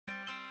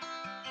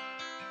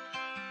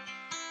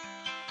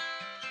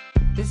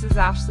This is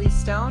Ashley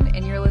Stone,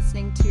 and you're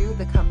listening to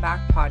the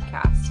Comeback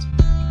Podcast.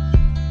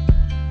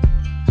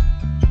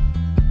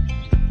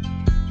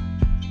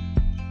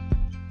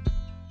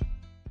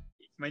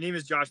 My name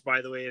is Josh,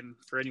 by the way, and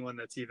for anyone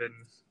that's even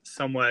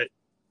somewhat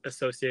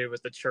associated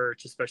with the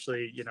church,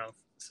 especially,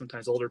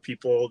 sometimes older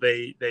people,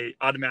 they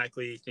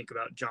automatically think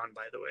about John,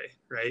 by the way,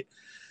 right?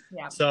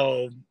 Yeah.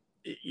 So,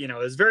 it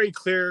was very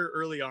clear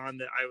early on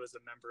that I was a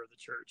member of the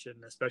church,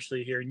 and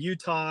especially here in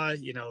Utah,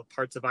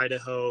 parts of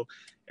Idaho,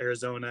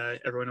 Arizona,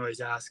 everyone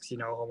always asks,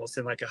 almost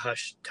in like a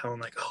hushed tone,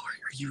 like, oh,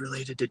 are you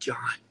related to John?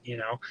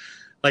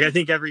 Like I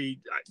think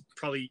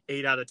probably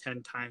 8 out of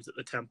 10 times at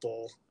the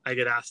temple, I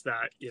get asked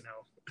that,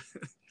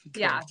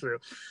 Yeah. through.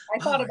 I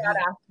thought about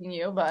asking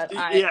you, but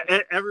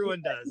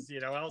Everyone does,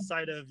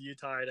 outside of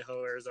Utah,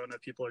 Idaho, Arizona,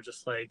 people are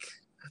just like,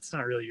 that's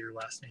not really your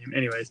last name.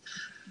 Anyways,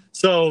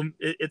 so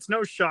it's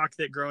no shock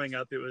that growing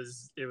up, it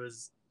was,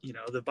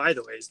 the by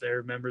the ways,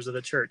 they're members of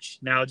the church.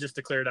 Now, just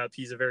to clear it up,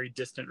 he's a very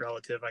distant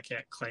relative. I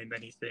can't claim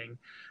anything.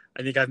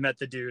 I think I've met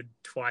the dude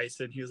twice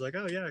and he was like,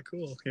 oh yeah,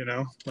 cool.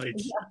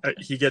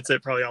 He gets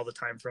it probably all the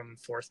time from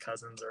fourth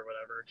cousins or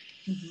whatever.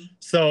 Mm-hmm.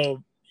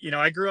 So,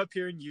 I grew up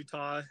here in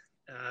Utah.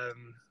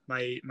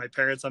 My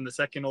parents, I'm the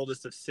second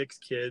oldest of 6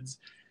 kids,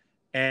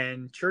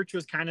 and church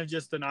was kind of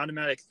just an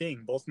automatic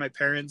thing. Both my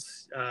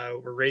parents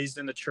were raised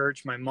in the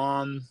church. My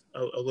mom,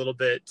 a little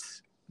bit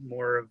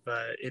more of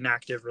an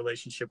inactive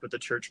relationship with the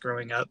church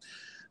growing up.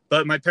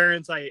 But my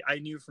parents, I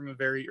knew from a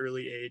very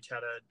early age,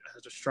 had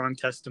a strong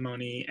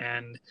testimony,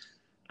 and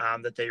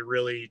that they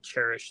really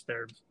cherished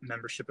their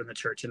membership in the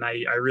church. And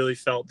I really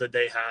felt that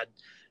they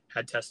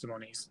had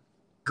testimonies.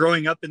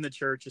 Growing up in the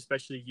church,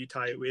 especially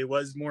Utah, it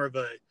was more of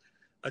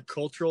a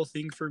cultural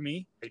thing for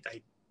me.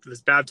 I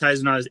was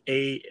baptized when I was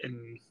 8,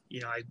 and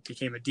I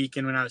became a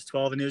deacon when I was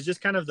 12, and it was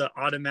just kind of the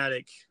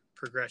automatic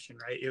progression,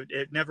 right?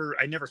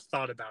 I never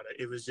thought about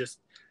it. It was just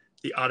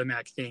the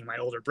automatic thing. My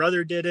older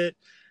brother did it,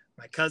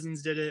 my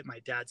cousins did it, my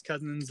dad's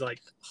cousins,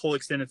 like whole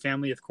extended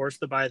family, of course,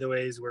 the by the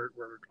ways, were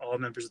all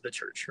members of the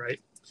church, right?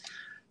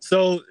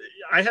 So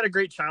I had a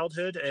great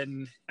childhood,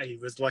 and I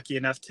was lucky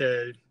enough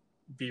to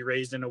be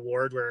raised in a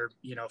ward where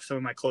some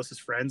of my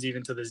closest friends,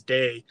 even to this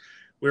day,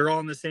 we were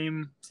all in the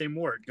same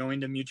ward.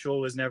 Going to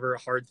Mutual was never a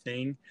hard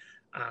thing.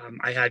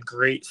 I had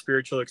great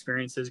spiritual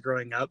experiences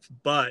growing up,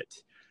 but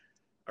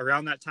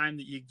around that time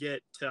that you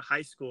get to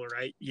high school,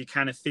 right, you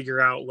kind of figure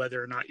out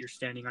whether or not you're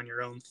standing on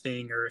your own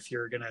thing, or if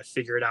you're going to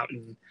figure it out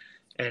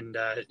and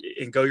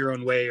go your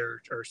own way,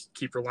 or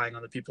keep relying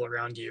on the people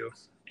around you.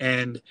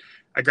 And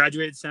I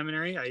graduated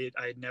seminary. I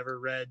had never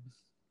read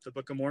the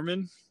Book of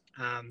Mormon.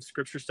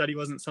 Scripture study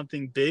wasn't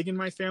something big in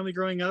my family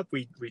growing up.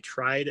 We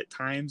tried at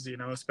times,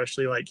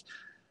 especially like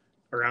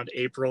around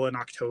April and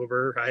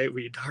October, right?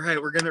 All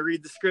right, we're going to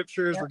read the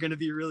scriptures. Yep. We're going to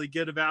be really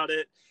good about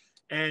it.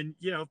 And,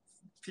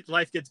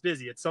 life gets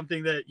busy. It's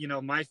something that,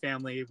 my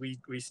family,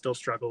 we still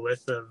struggle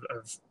with of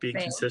being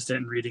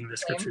consistent in reading the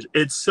scriptures.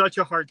 It's such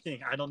a hard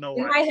thing. I don't know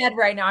why. In my head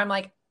right now, I'm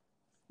like,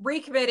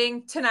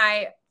 recommitting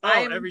tonight.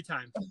 Every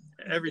time,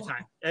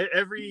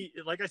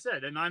 like I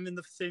said, and I'm in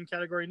the same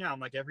category now. I'm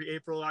like, every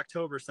April,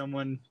 October,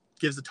 someone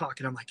gives a talk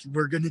and I'm like,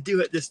 we're going to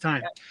do it this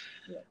time.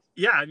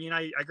 Yeah. I mean,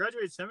 I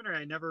graduated seminary.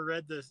 I never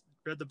read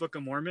the Book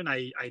of Mormon.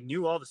 I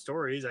knew all the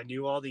stories. I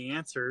knew all the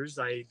answers.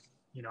 I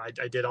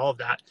did all of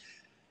that.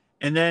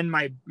 And then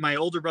my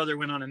older brother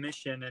went on a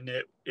mission, and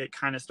it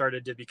kind of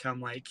started to become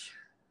like,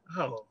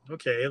 oh,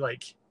 okay.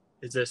 Like,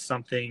 is this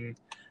something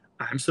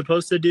I'm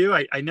supposed to do?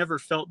 I never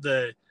felt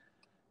the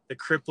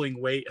crippling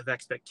weight of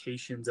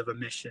expectations of a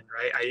mission,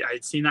 right?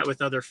 I'd seen that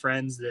with other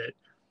friends that,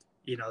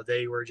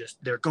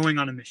 they're going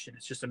on a mission.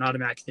 It's just an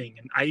automatic thing.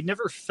 And I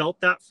never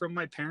felt that from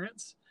my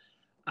parents.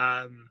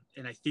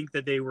 And I think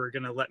that they were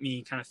going to let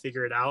me kind of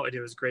figure it out. And it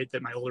was great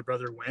that my older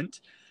brother went.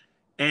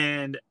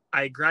 And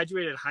I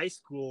graduated high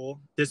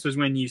school. This was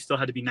when you still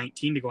had to be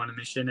 19 to go on a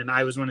mission. And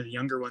I was one of the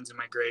younger ones in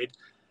my grade.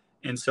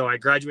 And so I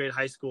graduated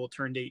high school,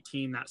 turned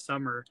 18 that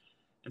summer.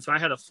 And so I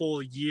had a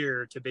full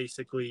year to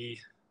basically,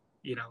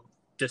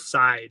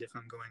 decide if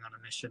I'm going on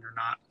a mission or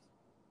not.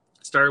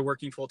 Started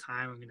working full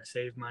time. I'm going to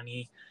save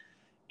money.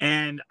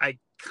 And I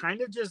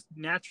kind of just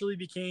naturally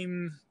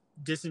became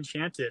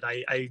disenchanted.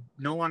 I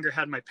no longer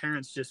had my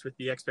parents just with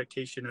the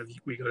expectation of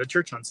we go to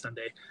church on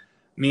Sunday.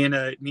 Me and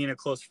a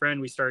close friend,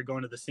 we started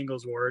going to the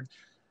singles ward,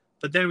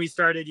 but then we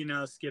started,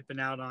 skipping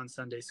out on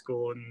Sunday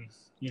school and,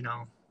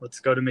 let's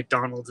go to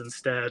McDonald's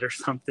instead or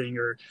something.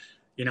 Or,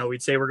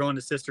 we'd say we're going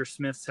to Sister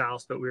Smith's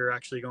house, but we were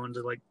actually going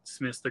to like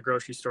Smith's, the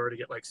grocery store, to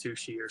get like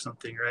sushi or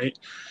something. Right.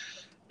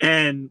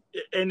 And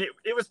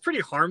it was pretty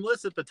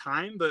harmless at the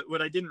time, but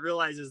what I didn't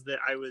realize is that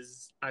I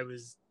was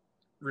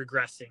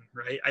regressing,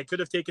 right? I could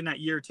have taken that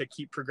year to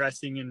keep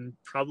progressing and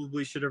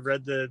probably should have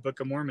read the Book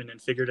of Mormon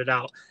and figured it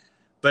out.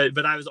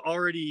 But I was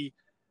already,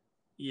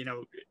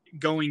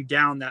 going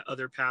down that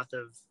other path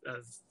of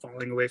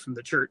falling away from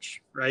the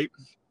church, right?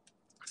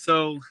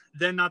 So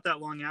then not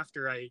that long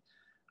after, I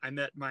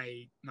met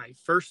my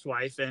first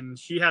wife, and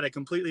she had a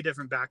completely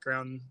different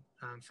background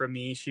from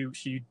me.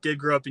 She did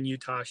grow up in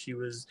Utah. She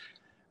was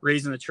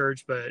raised in the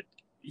church, but,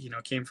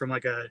 came from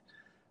like a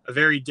a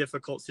very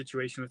difficult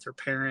situation with her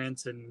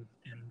parents and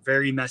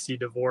very messy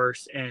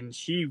divorce. And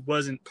she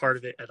wasn't part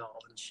of it at all.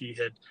 And she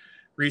had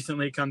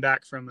recently come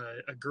back from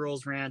a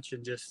girls' ranch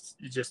and just,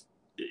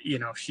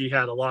 she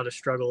had a lot of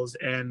struggles.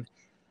 And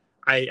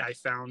I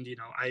found,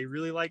 I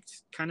really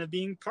liked kind of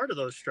being part of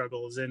those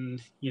struggles.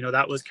 And,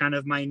 that was kind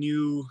of my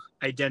new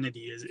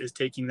identity is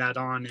taking that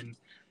on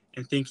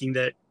and thinking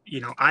that,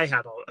 I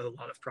had a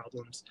lot of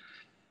problems.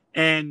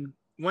 And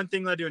one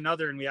thing led to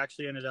another, and we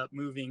actually ended up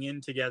moving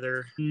in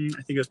together. I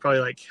think it was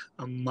probably like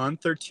a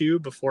month or two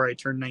before I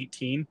turned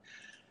 19.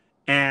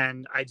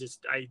 And I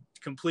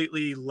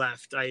completely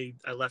left. I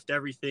left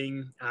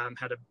everything,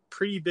 had a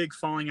pretty big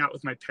falling out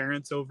with my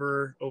parents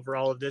over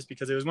all of this,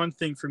 because it was one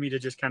thing for me to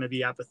just kind of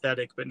be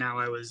apathetic, but now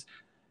I was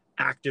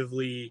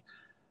actively,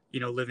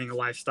 living a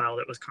lifestyle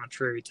that was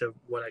contrary to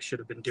what I should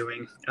have been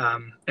doing.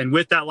 And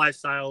with that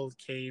lifestyle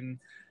came,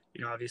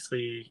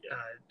 obviously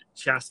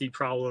chastity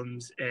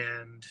problems,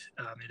 and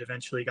it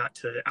eventually got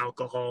to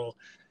alcohol,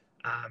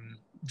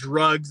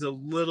 drugs a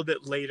little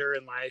bit later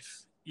in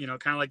life.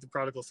 Kind of like the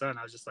prodigal son.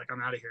 I was just like,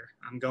 I'm out of here.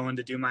 I'm going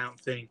to do my own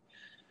thing.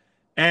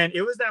 And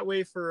it was that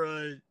way for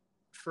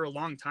a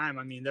long time.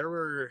 I mean, there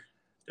were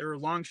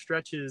long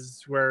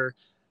stretches where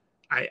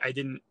I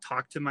didn't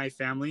talk to my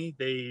family.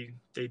 They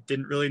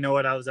didn't really know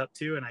what I was up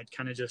to, and I'd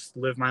kind of just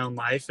live my own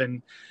life.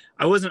 And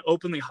I wasn't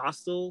openly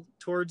hostile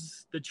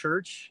towards the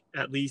church,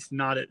 at least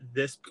not at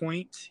this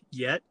point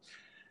yet.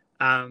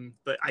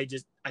 But I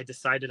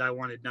decided I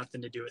wanted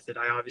nothing to do with it.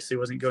 I obviously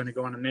wasn't going to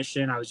go on a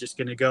mission. I was just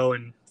going to go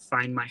and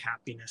find my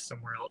happiness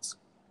somewhere else.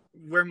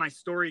 Where my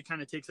story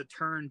kind of takes a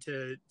turn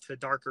to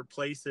darker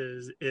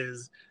places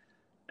is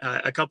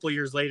a couple of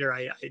years later,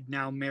 I had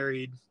now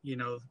married,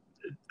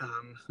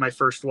 my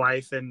first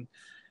wife, and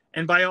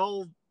by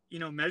all,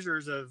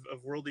 measures of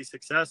worldly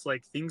success,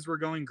 like things were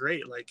going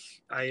great. Like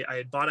I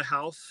had bought a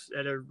house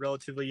at a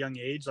relatively young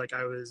age. Like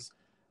I was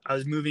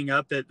moving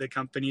up at the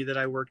company that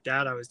I worked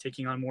at. I was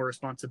taking on more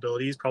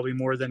responsibilities, probably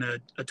more than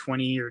a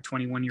 20 or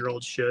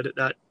 21-year-old should at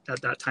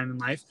that time in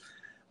life.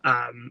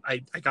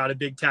 I got a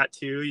big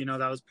tattoo,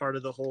 that was part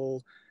of the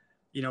whole,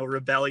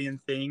 rebellion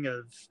thing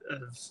of,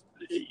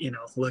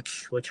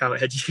 look how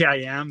edgy I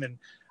am. And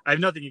I have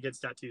nothing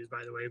against tattoos,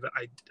 by the way, but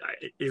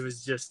it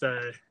was just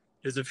it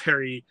was a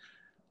very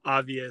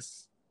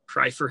obvious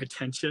cry for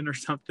attention or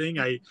something.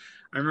 I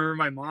remember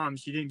my mom,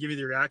 she didn't give me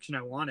the reaction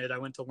I wanted. I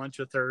went to lunch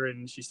with her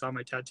and she saw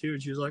my tattoo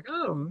and she was like,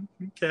 oh,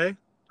 okay.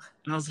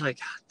 And I was like,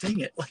 dang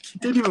it, like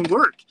it didn't even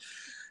work.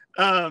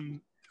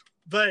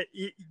 But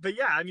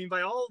yeah, I mean,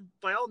 by all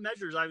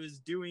measures, I was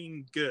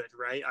doing good,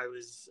 right? I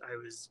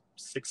was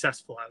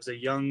successful. I was a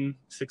young,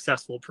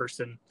 successful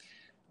person,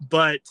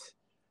 but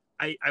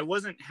I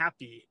wasn't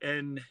happy,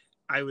 and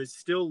I was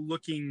still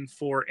looking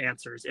for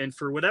answers. And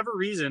for whatever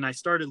reason, I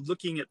started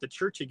looking at the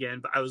church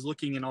again, but I was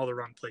looking in all the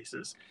wrong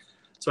places.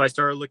 So I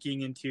started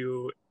looking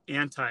into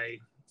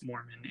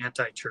anti-Mormon,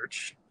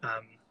 anti-church,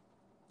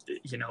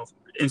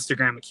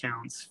 Instagram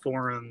accounts,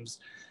 forums,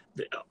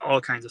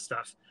 all kinds of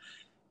stuff.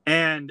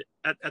 And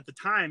at the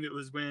time, it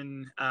was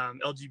when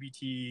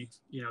LGBT,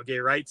 gay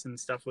rights and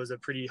stuff was a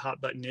pretty hot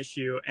button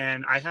issue.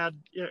 And I had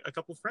a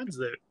couple friends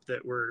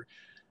that were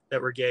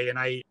gay, and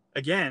I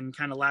again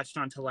kind of latched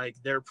onto like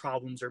their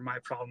problems or my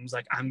problems.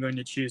 Like I'm going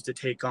to choose to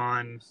take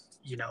on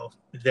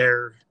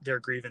their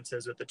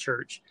grievances with the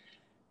church,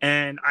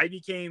 and I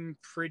became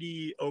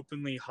pretty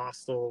openly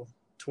hostile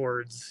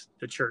towards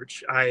the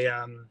church.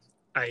 I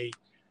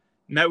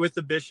met with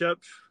the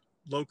bishop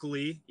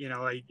locally.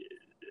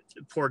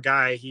 Poor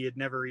guy, he had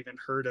never even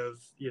heard of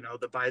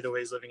the by the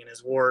ways living in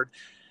his ward,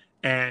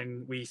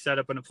 and we set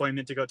up an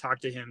appointment to go talk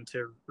to him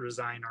to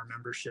resign our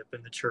membership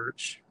in the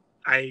church.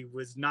 I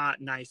was not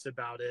nice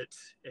about it,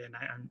 and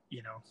I'm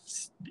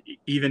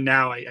even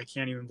now I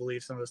can't even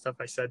believe some of the stuff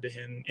I said to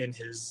him in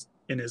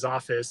his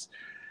office.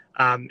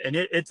 And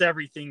it's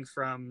everything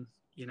from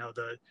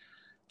the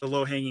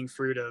low-hanging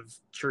fruit of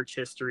church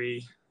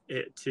history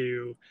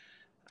to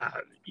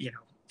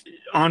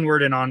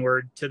onward and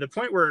onward, to the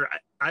point where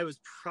I was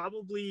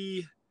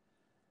probably,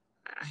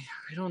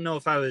 I don't know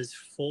if I was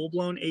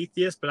full-blown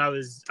atheist, but I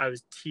was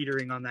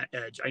teetering on that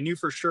edge. I knew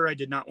for sure I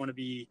did not want to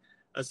be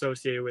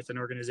associated with an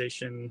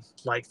organization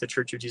like the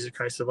Church of Jesus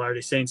Christ of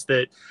Latter-day Saints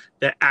that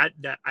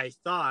I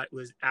thought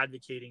was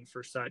advocating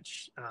for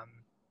such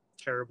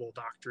terrible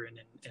doctrine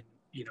and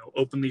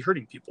openly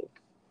hurting people.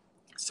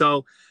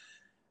 So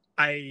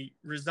I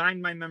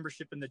resigned my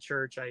membership in the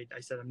church. I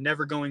said I'm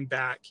never going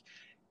back,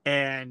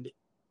 and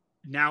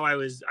now I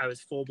was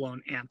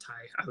full-blown anti.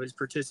 I was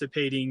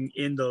participating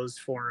in those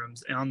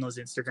forums and on those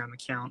Instagram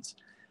accounts.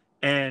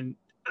 And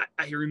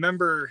I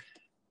remember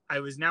I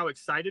was now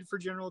excited for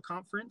General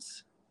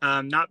Conference,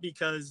 not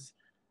because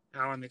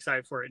I'm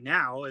excited for it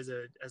now as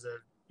a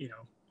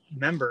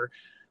member,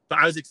 but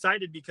I was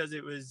excited because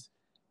it was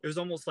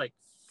almost like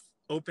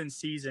open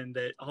season,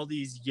 that all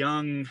these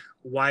young,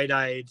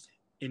 wide-eyed,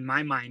 in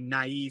my mind,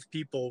 naive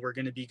people were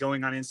going to be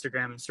going on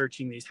Instagram and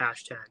searching these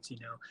hashtags,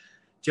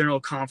 General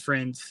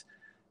Conference,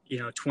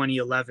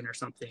 2011 or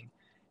something.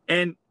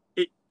 And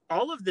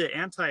all of the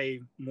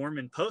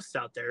anti-Mormon posts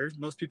out there,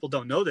 most people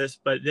don't know this,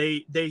 but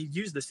they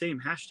use the same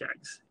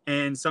hashtags.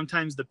 And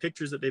sometimes the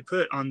pictures that they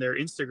put on their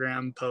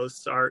Instagram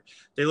posts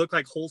they look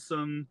like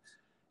wholesome,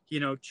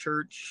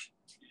 church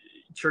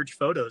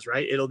photos,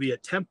 right? It'll be a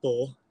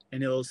temple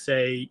and it'll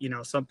say,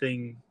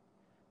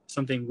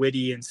 something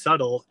witty and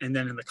subtle. And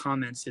then in the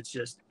comments, it's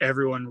just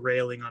everyone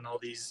railing on all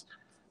these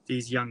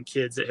young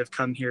kids that have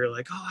come here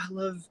like, oh,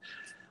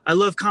 I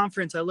love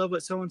conference. I love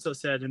what so-and-so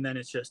said. And then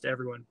it's just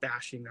everyone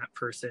bashing that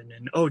person.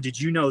 And, oh, did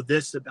you know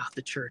this about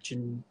the church?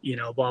 And,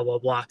 blah, blah,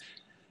 blah.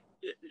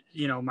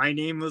 My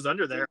name was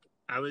under there.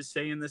 I was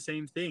saying the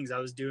same things. I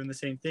was doing the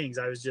same things.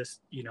 I was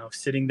just,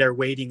 sitting there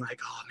waiting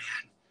like, oh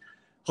man,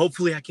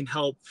 hopefully I can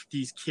help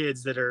these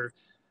kids that are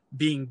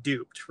being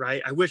duped,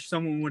 right? I wish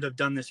someone would have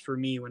done this for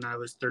me when I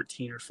was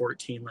 13 or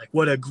 14. Like,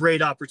 what a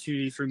great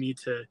opportunity for me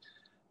to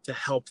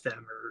help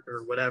them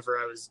or whatever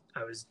I was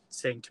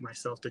saying to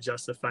myself to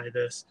justify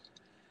this.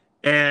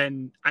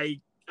 And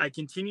I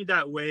continued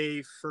that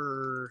way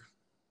for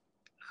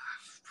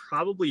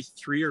probably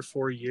 3 or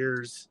 4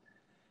 years.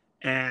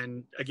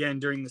 And again,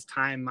 during this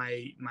time,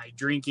 my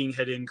drinking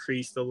had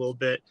increased a little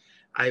bit.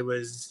 I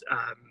was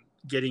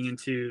getting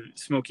into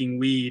smoking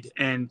weed,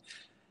 and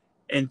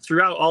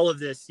throughout all of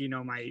this,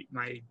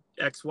 my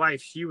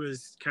ex-wife, she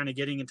was kind of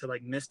getting into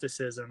like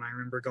mysticism. I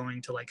remember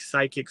going to like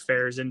psychic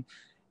fairs, and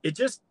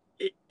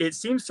it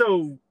seems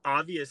so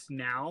obvious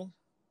now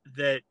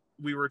that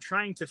we were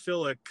trying to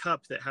fill a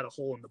cup that had a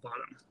hole in the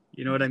bottom.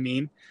 You know what I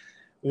mean?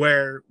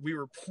 Where we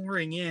were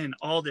pouring in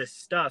all this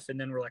stuff, and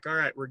then we're like, all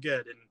right, we're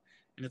good.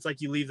 And it's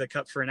like you leave the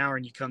cup for an hour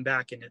and you come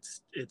back and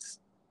it's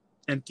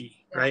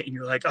empty, right? And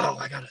you're like, oh,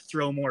 I got to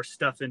throw more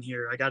stuff in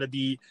here. I got to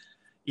be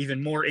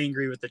even more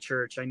angry with the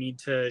church. I need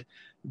to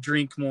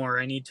drink more.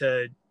 I need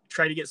to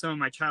try to get some of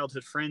my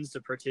childhood friends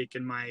to partake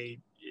in my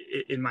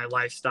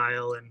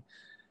lifestyle.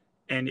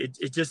 And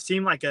it just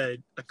seemed like a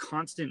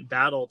constant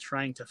battle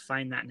trying to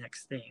find that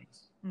next thing.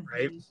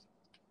 Right.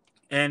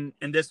 And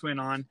this went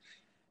on.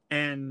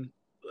 And,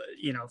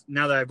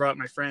 now that I brought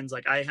my friends,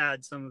 like I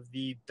had some of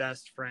the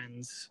best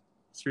friends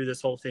through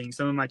this whole thing.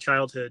 Some of my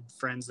childhood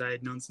friends that I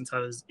had known since I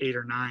was 8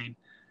 or 9,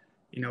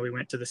 we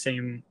went to the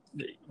same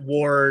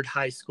ward,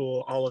 high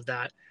school, all of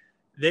that.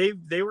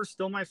 They were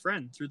still my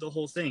friend through the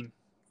whole thing.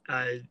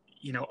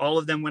 All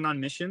of them went on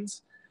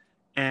missions.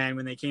 And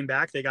when they came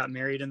back, they got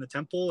married in the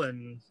temple,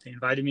 and they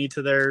invited me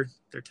to their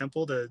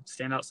temple to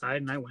stand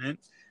outside. And I went,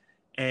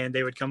 and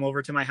they would come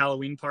over to my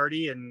Halloween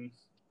party and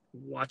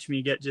watch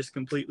me get just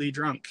completely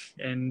drunk.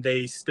 And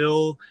they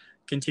still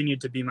continued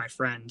to be my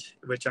friend,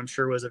 which I'm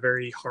sure was a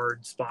very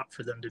hard spot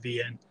for them to be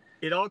in.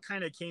 It all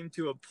kind of came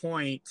to a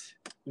point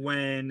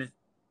when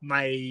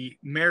my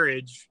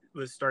marriage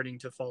was starting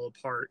to fall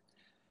apart.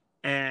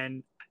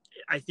 And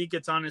I think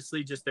it's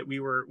honestly just that we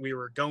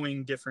were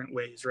going different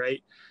ways,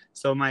 right?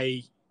 So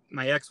my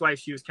ex-wife,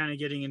 she was kind of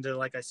getting into,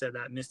 like I said,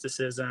 that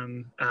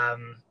mysticism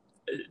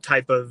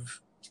type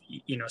of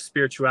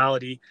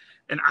spirituality,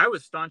 and I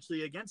was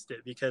staunchly against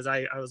it because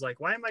I was like,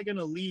 why am I going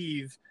to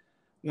leave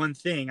one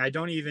thing? I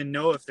don't even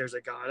know if there's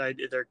a God.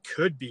 There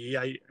could be.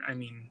 I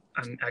mean,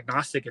 I'm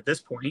agnostic at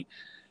this point,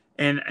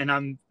 and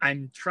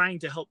I'm trying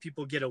to help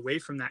people get away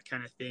from that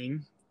kind of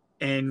thing.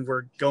 And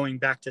we're going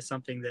back to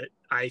something that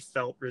I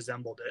felt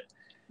resembled it.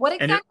 What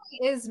exactly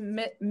is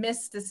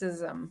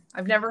mysticism?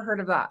 I've never heard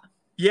of that.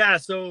 Yeah,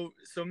 so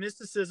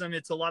mysticism,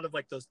 it's a lot of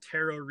like those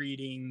tarot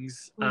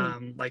readings,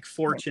 like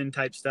fortune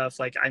type stuff.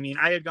 Like, I mean,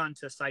 I had gone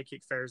to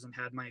psychic fairs and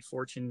had my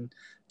fortune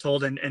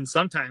told, and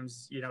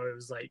sometimes, it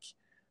was like,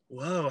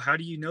 whoa, how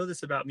do you know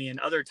this about me? And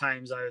other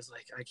times I was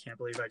like, I can't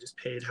believe I just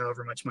paid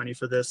however much money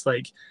for this.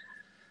 Like,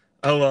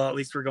 oh, well, at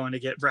least we're going to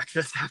get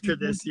breakfast after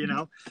this,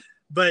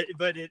 But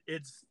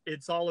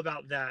it's all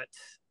about that.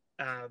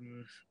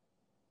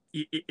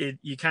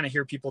 You kind of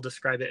hear people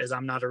describe it as,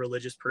 I'm not a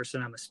religious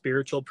person, I'm a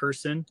spiritual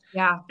person.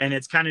 Yeah. And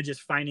it's kind of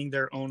just finding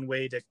their own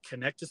way to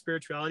connect to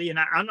spirituality. And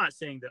I'm not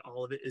saying that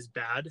all of it is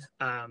bad.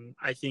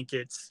 I think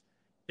it's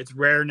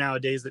rare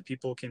nowadays that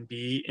people can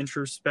be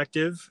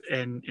introspective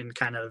and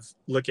kind of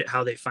look at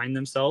how they find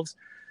themselves.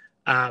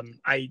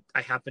 I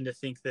happen to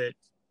think that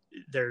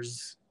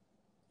there's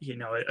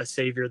a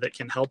savior that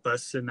can help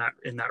us in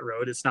that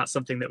road. It's not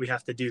something that we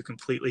have to do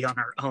completely on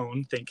our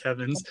own, thank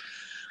heavens.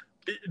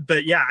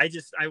 But yeah,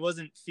 I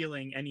wasn't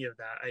feeling any of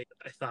that.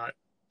 I thought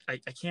I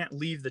can't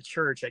leave the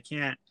church. I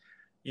can't,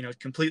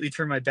 completely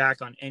turn my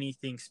back on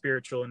anything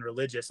spiritual and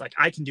religious. Like,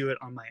 I can do it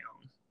on my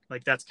own.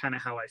 Like, that's kind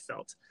of how I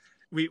felt.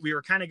 We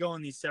were kind of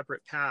going these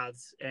separate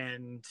paths,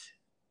 and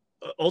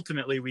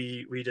ultimately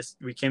we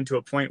came to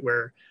a point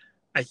where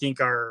I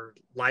think our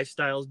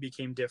lifestyles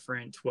became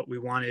different. What we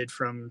wanted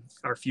from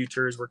our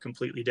futures were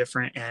completely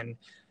different. And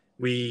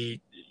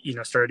we,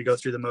 started to go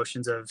through the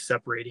motions of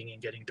separating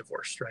and getting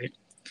divorced, right?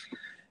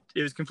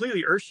 It was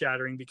completely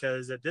earth-shattering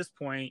because at this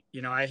point,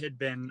 I had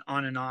been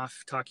on and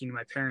off talking to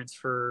my parents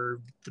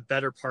for the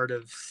better part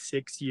of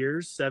 7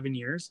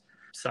 years.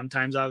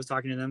 Sometimes I was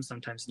talking to them,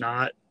 sometimes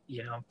not.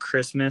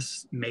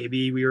 Christmas,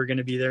 maybe we were going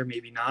to be there,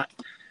 maybe not.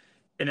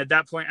 And at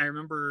that point, I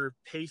remember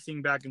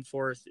pacing back and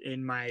forth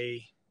in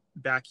my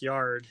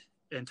backyard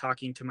and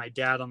talking to my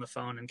dad on the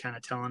phone and kind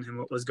of telling him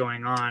what was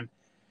going on.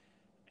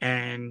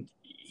 And,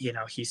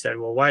 he said,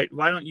 well, why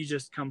don't you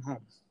just come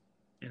home?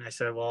 And I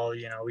said, well,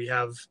 we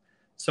have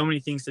so many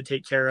things to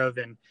take care of.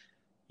 And,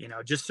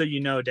 just so you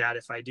know, Dad,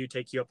 if I do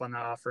take you up on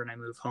that offer and I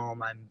move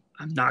home,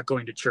 I'm not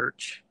going to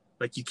church.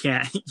 Like, you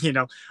can't,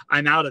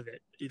 I'm out of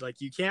it.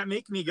 Like, you can't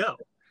make me go.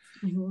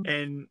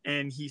 Mm-hmm.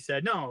 And he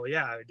said, no,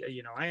 yeah,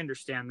 I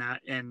understand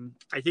that. And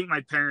I think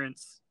my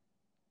parents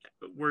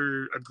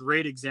were a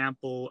great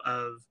example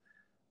of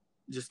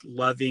just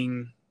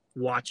loving,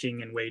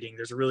 watching, and waiting.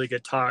 There's a really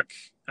good talk.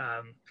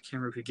 I can't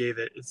remember who gave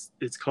it.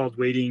 It's called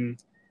Waiting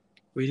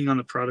on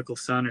the Prodigal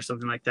Son or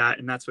something like that.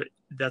 And that's what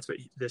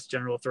this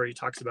general authority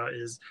talks about,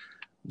 is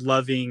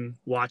loving,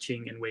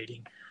 watching, and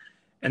waiting.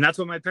 And that's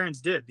what my parents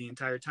did the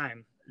entire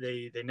time.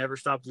 They never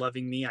stopped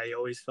loving me. I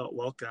always felt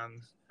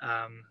welcome.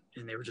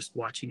 And they were just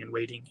watching and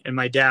waiting. And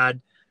my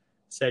dad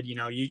said,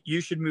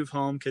 you should move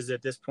home, because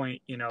at this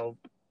point,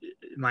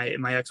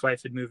 my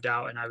ex-wife had moved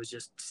out and I was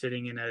just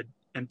sitting in an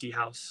empty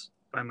house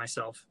by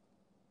myself.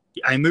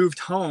 I moved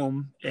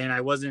home and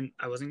I wasn't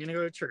going to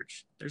go to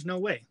church. There's no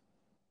way.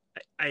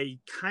 I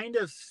kind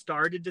of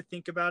started to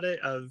think about it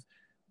of,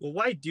 well,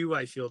 why do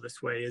I feel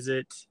this way? Is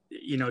it,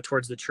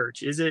 towards the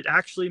church? Is it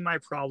actually my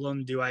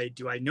problem? Do I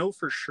know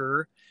for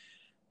sure?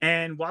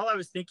 And while I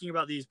was thinking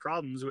about these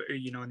problems,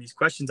 and these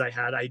questions I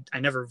had, I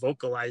never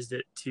vocalized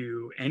it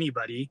to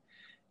anybody.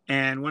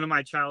 And one of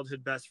my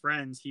childhood best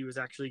friends, he was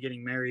actually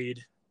getting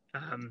married.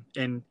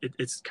 And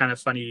it's kind of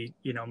funny,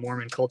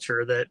 Mormon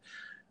culture, that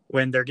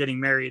when they're getting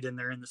married and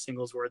they're in the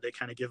singles ward, they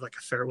kind of give like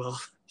a farewell,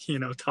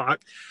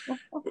 talk,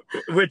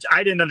 which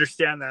I didn't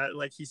understand that.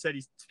 Like, he said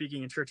he's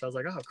speaking in church. I was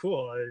like, oh,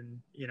 cool.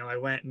 And, I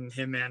went, and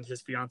him and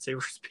his fiance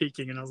were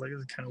speaking, and I was like, this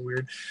is kind of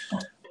weird.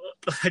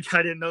 Like,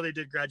 I didn't know they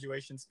did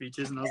graduation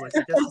speeches. And I was like,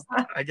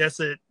 I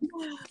guess it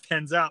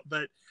pans out.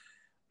 But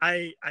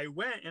I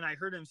went and I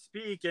heard him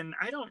speak, and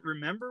I don't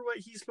remember what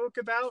he spoke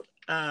about.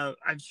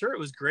 I'm sure it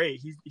was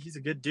great. He's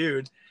a good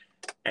dude.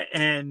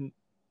 And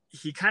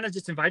he kind of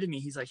just invited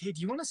me. He's like, hey,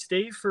 do you want to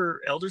stay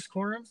for Elders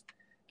Quorum? And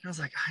I was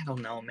like, I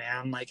don't know,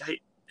 man. Like, I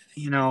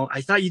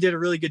thought you did a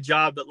really good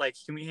job, but like,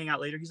 can we hang out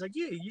later? He's like,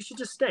 yeah, you should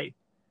just stay.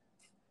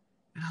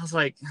 And I was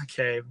like,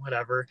 okay,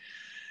 whatever.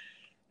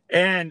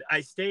 And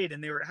I stayed,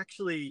 and they were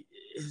actually,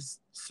 is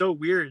so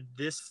weird.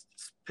 This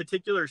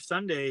particular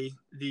Sunday,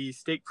 the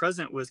stake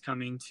president was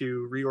coming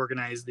to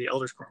reorganize the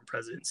Elders Quorum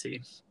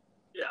presidency.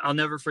 I'll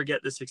never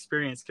forget this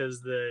experience, because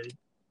the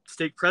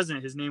stake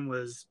president, his name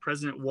was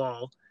President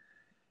Wall.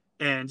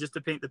 And just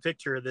to paint the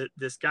picture, that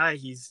this guy,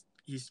 he's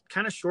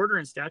kind of shorter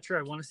in stature.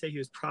 I want to say he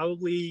was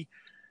probably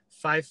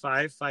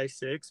 5'5",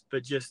 5'6",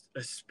 but just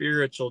a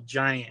spiritual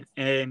giant.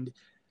 And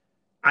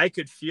I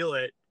could feel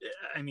it.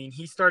 I mean,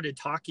 he started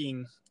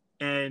talking,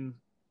 and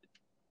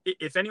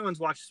if anyone's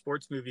watched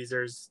sports movies,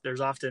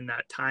 there's often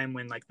that time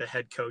when like the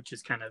head coach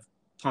is kind of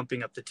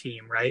pumping up the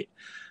team, right?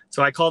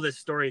 So I call this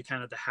story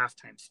kind of the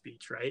halftime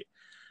speech, right?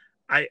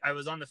 I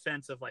was on the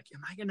fence of like,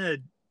 am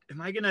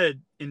I gonna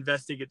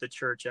investigate the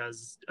church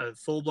as a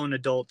full-blown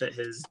adult that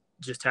has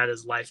just had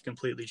his life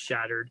completely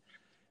shattered,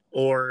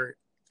 or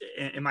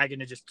am I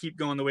gonna just keep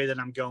going the way that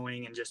I'm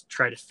going and just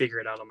try to figure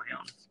it out on my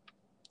own?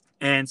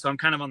 And so I'm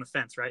kind of on the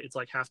fence, right? It's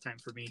like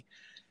halftime for me.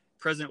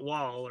 President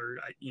Wall, or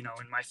in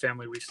my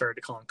family we started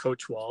to call him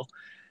Coach Wall,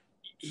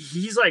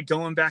 he's like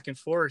going back and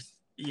forth,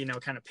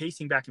 kind of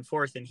pacing back and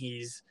forth, and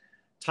he's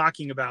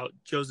talking about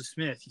Joseph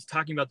Smith. He's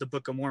talking about the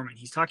Book of Mormon.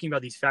 He's talking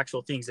about these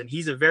factual things, and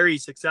he's a very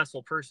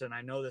successful person.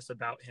 I know this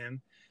about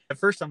him. At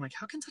first, I'm like,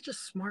 how can such a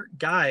smart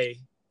guy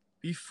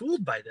be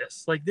fooled by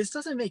this? Like, this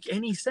doesn't make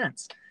any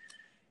sense.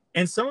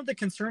 And some of the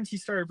concerns he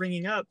started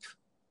bringing up,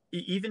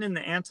 even in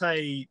the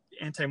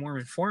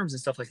anti-Mormon forums and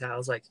stuff like that, I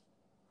was like,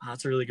 oh,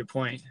 that's a really good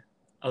point.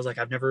 I was like,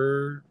 I've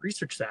never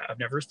researched that. I've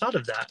never thought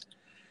of that.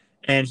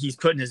 And he's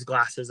putting his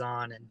glasses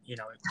on, and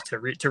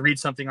to read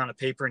something on a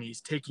paper, and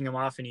he's taking them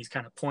off, and he's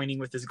kind of pointing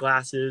with his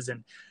glasses,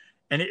 and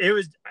it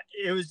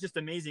was just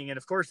amazing. And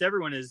of course,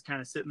 everyone is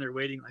kind of sitting there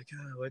waiting, like,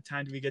 oh, what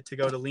time do we get to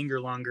go to linger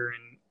longer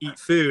and eat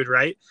food,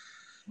 right?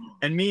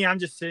 And me, I'm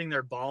just sitting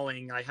there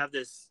bawling. I have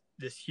this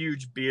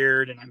huge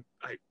beard, and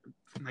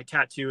my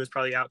tattoo is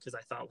probably out because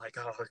I thought like,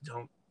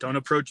 oh, don't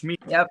approach me.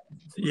 Yep.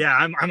 Yeah,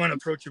 I'm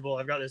unapproachable.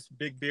 I've got this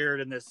big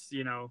beard and this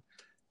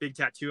big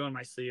tattoo on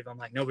my sleeve. I'm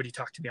like, nobody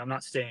talk to me. I'm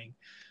not staying.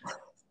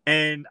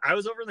 And I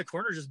was over in the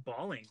corner just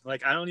bawling.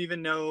 Like, I don't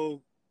even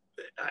know.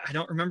 I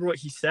don't remember what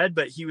he said,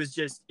 but it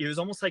was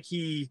almost like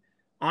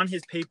on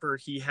his paper,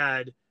 he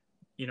had,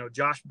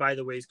 Josh, by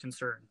the way's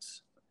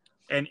concerns.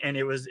 And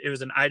it was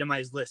an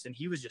itemized list, and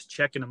he was just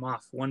checking them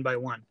off one by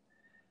one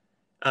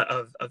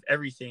of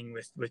everything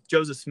with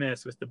Joseph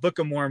Smith, with the Book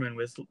of Mormon,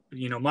 with,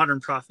 modern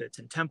prophets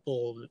and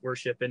temple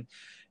worship and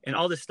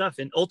all this stuff.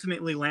 And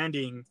ultimately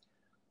landing,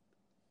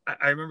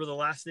 I remember the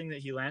last thing that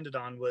he landed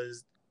on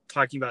was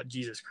talking about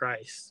Jesus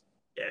Christ.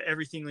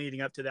 Everything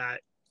leading up to that,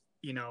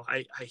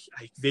 I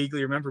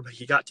vaguely remember, but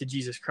he got to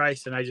Jesus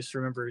Christ, and I just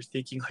remember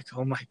thinking like,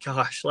 oh my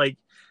gosh, like,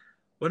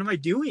 what am I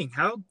doing?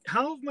 How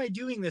am I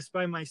doing this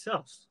by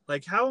myself?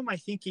 Like, how am I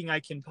thinking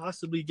I can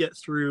possibly get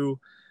through,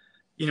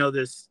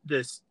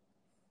 this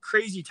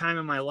crazy time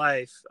in my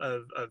life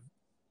of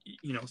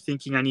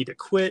thinking I need to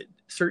quit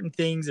certain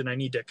things and I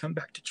need to come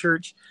back to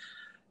church.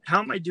 How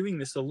am I doing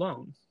this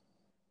alone?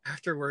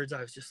 Afterwards,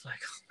 I was just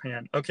like, oh,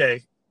 man,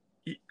 okay.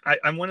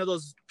 I'm one of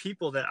those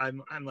people that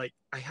I'm like,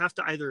 I have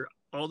to either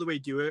all the way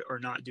do it or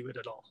not do it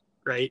at all.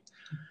 Right.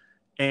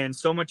 And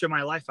so much of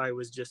my life, I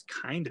was just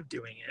kind of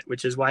doing it,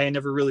 which is why I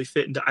never really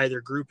fit into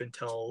either group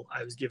until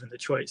I was given the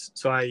choice.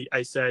 So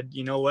I said,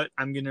 you know what?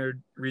 I'm going to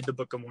read the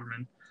Book of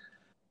Mormon.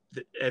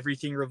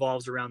 Everything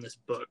revolves around this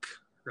book,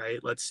 right?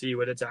 Let's see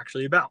what it's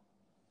actually about.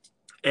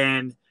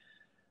 And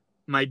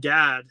my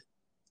dad,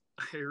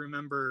 I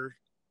remember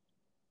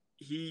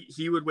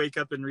he would wake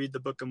up and read the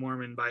Book of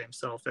Mormon by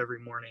himself every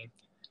morning.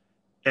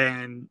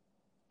 And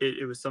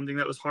it was something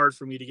that was hard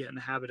for me to get in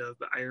the habit of.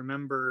 But I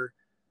remember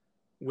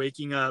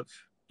waking up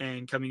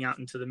and coming out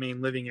into the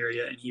main living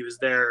area, and he was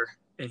there,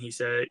 and he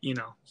said,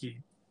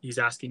 he's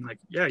asking, like,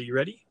 yeah, you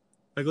ready?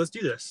 Like, let's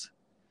do this.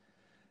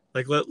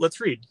 Like,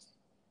 let's read.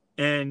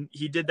 And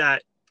he did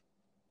that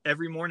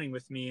every morning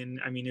with me.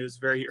 And I mean, it was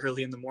very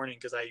early in the morning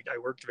because I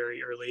worked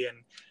very early,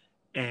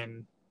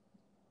 and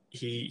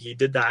he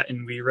did that,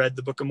 and we read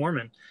the Book of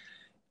Mormon.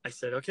 I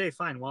said, okay,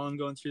 fine. While I'm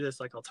going through this,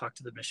 like, I'll talk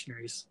to the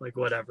missionaries, like,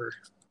 whatever.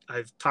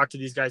 I've talked to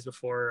these guys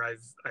before.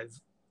 I've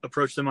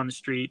approached them on the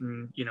street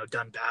and,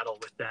 done battle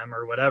with them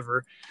or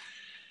whatever.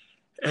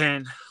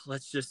 And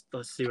let's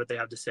see what they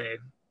have to say.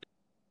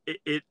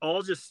 It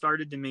all just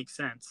started to make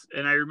sense.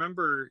 And I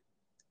remember,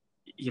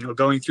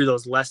 going through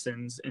those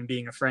lessons and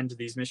being a friend to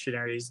these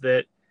missionaries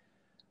that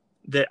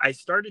I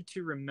started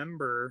to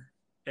remember,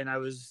 and I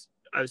was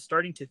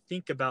starting to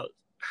think about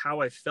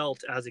how I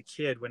felt as a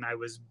kid when I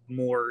was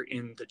more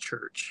in the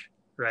church,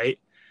 right?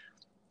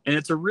 And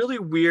it's really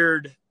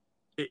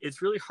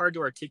hard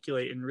to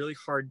articulate and really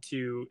hard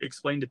to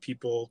explain to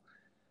people,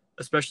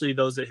 especially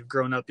those that have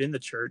grown up in the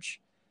church,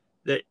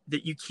 that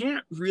you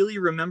can't really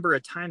remember a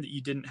time that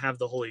you didn't have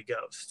the Holy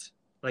Ghost.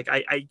 Like,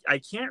 I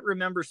can't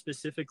remember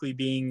specifically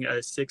being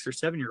a 6 or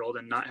 7-year-old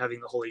and not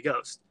having the Holy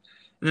Ghost.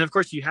 And then, of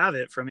course, you have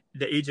it from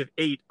the age of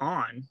 8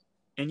 on,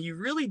 and you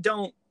really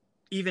don't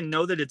even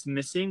know that it's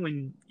missing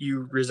when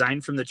you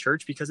resign from the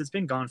church because it's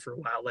been gone for a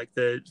while. Like,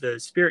 the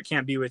Spirit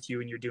can't be with you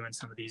when you're doing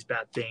some of these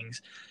bad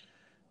things.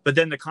 But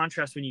then the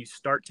contrast when you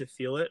start to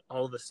feel it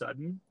all of a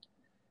sudden,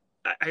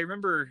 I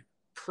remember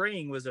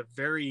praying was a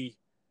very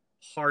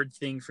hard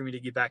thing for me to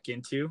get back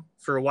into.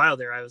 For a while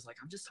there, I was like,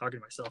 I'm just talking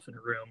to myself in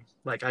a room.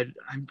 Like, I'm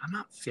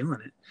not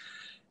feeling it.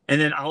 And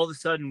then all of a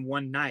sudden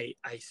one night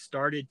I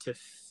started to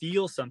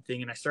feel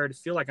something, and I started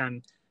to feel like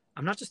I'm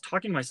not just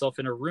talking to myself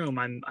in a room.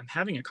 I'm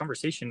having a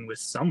conversation with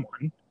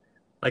someone.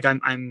 Like,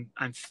 I'm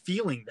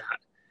feeling that.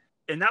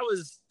 And that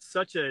was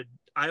such a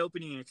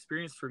eye-opening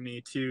experience for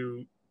me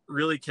to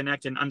really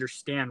connect and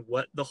understand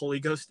what the Holy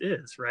Ghost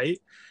is, right?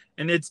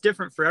 And it's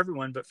different for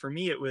everyone, but for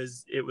me it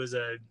was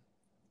a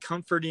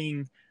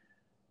comforting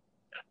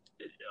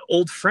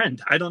old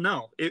friend. I don't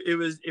know. It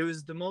was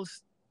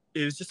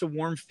just a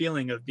warm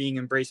feeling of being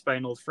embraced by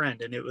an old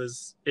friend. And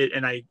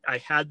and I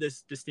had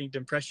this distinct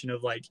impression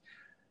of, like,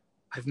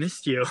 I've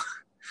missed you,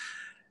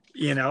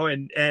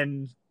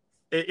 and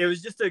it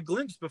was just a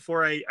glimpse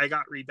before I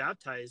got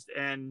rebaptized.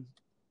 And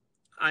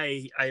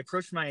I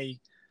approached my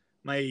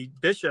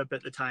bishop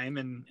at the time,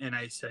 and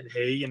I said,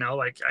 hey,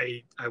 like,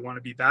 I want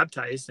to be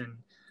baptized. And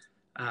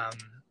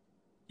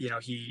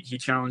he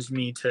challenged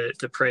me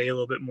to pray a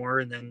little bit more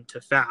and then to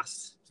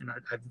fast. And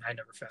I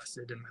never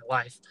fasted in my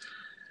life,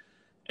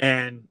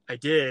 and I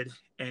did.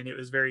 And it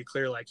was very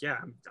clear, like,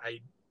 yeah,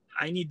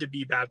 I need to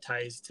be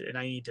baptized, and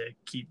I need to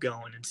keep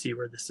going and see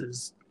where this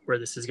is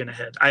going to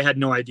head. I had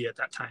no idea at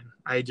that time.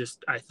 I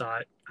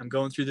thought, I'm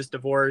going through this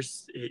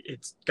divorce.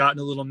 It's gotten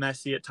a little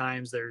messy at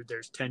times.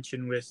 There's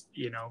tension with,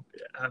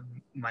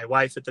 my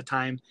wife at the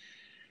time.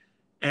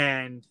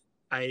 And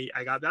I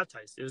got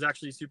baptized. It was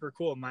actually super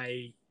cool.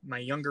 My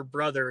younger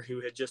brother,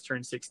 who had just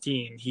turned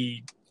 16,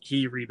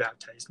 he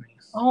rebaptized me.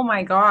 Oh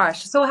my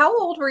gosh. So how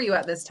old were you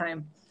at this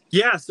time?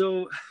 Yeah.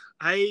 So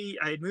I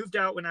had moved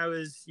out when I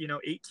was,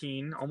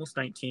 18, almost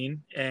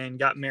 19, and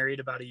got married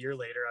about a year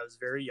later. I was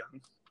very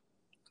young.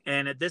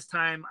 And at this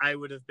time I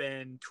would have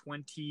been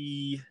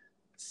 26.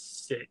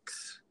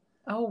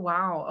 Oh,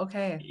 wow.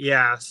 Okay.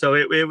 Yeah. So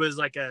it was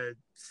like a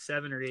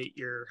 7 or 8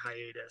 year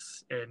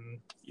hiatus. And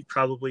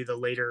probably the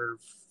later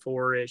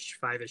 4-ish,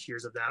 5-ish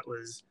years of that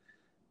was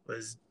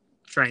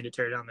trying to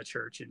tear down the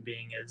church and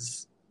being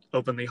as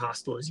openly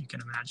hostile as you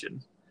can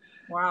imagine.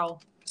 Wow.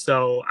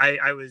 So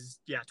I was,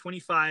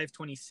 25,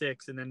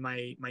 26. And then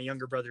my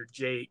younger brother,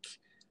 Jake,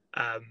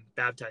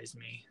 baptized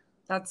me.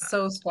 That's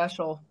so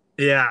special.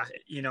 Yeah.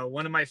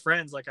 One of my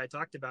friends, like I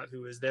talked about,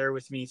 who was there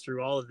with me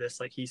through all of this,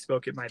 like, he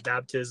spoke at my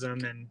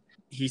baptism, and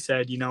he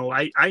said,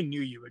 I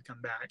knew you would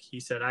come back. He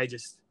said, I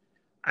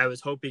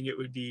was hoping it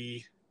would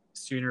be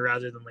sooner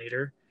rather than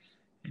later.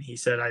 And he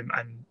said,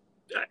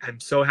 I'm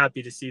so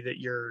happy to see that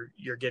you're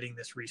getting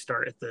this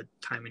restart at the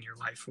time in your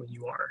life when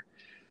you are.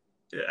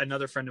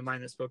 another friend of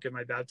mine that spoke at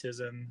my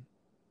baptism,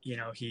 you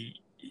know, he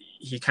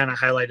kind of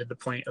highlighted the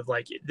point of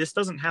like, this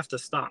doesn't have to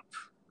stop,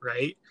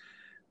 right?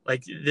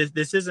 Like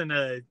this isn't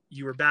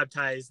you were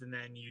baptized and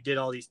then you did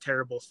all these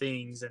terrible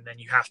things and then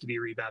you have to be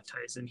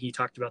rebaptized. And he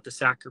talked about the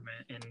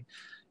sacrament, and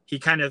he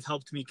kind of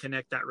helped me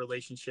connect that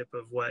relationship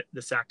of what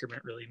the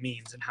sacrament really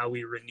means and how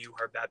we renew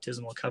our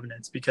baptismal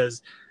covenants.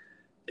 Because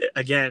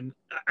again,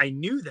 I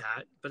knew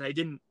that, but I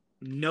didn't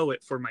know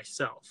it for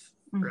myself.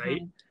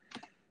 Right.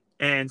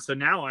 And so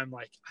now I'm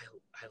like,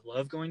 I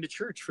love going to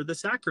church for the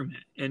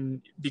sacrament.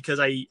 And because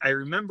I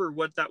remember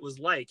what that was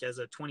like as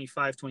a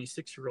 25,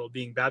 26-year-old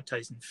being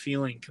baptized and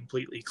feeling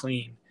completely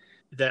clean,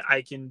 that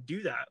I can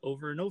do that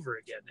over and over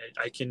again.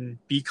 I can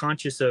be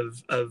conscious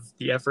of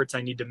the efforts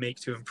I need to make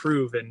to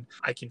improve, and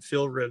I can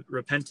feel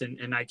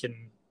repentant, and I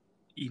can,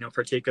 you know,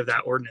 partake of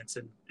that ordinance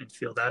and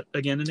feel that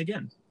again and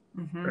again.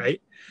 Right.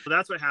 So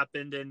that's what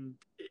happened. And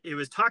it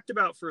was talked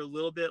about for a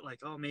little bit, like,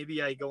 oh,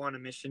 maybe I go on a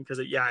mission.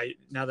 Cause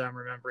now that I'm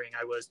remembering,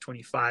 I was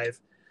 25,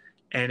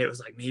 and it was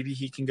like, maybe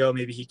he can go,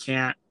 maybe he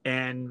can't.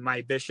 And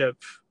my bishop,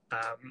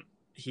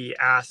 he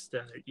asked,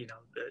 you know,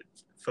 the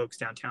folks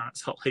downtown at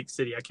Salt Lake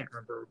City, I can't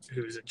remember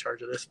who's in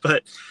charge of this,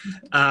 but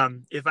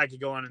if I could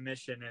go on a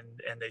mission,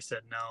 and they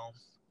said no.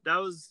 That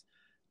was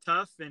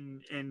tough,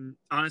 and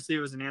honestly, it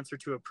was an answer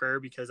to a prayer,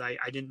 because I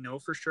didn't know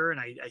for sure, and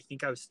I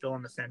think I was still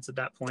on the fence at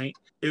that point.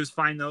 It was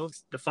fine though.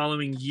 The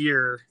following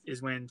year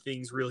is when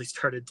things really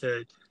started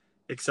to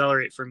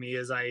accelerate for me,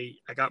 as I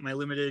got my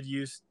limited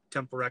use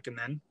temple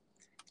recommend,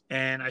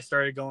 and I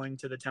started going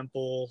to the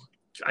temple.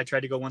 I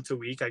tried to go once a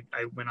week. I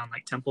went on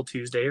like Temple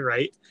Tuesday,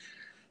 right,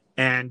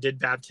 and did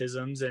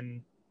baptisms,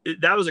 and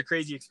that was a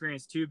crazy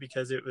experience too,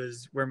 because it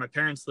was where my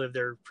parents lived.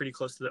 They're pretty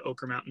close to the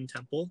Ochre Mountain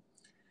Temple.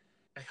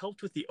 I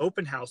helped with the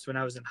open house when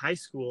I was in high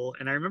school,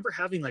 and I remember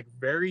having like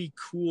very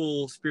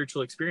cool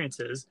spiritual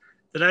experiences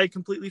that I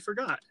completely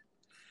forgot.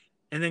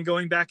 And then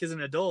going back as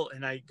an adult,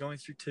 and going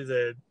through to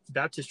the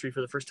baptistry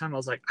for the first time, I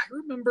was like, I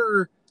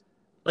remember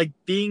like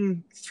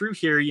being through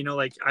here, you know,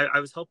 like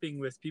I was helping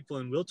with people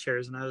in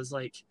wheelchairs, and I was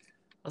like,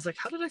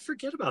 how did I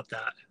forget about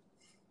that?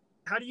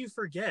 How do you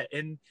forget?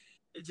 And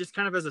just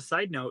kind of as a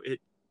side note,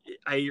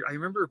 I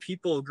remember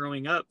people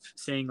growing up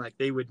saying like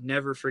they would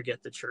never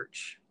forget the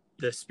church,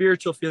 the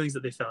spiritual feelings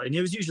that they felt. And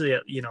it was usually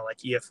at, you know, like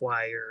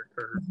EFY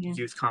or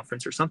youth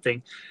conference or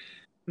something.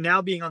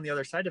 Now being on the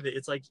other side of it,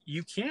 it's like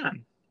you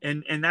can.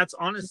 And that's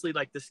honestly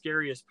like the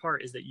scariest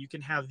part, is that you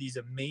can have these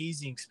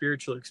amazing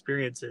spiritual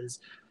experiences,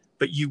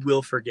 but you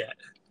will forget.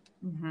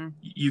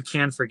 You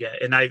can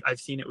forget. And I've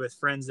seen it with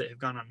friends that have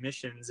gone on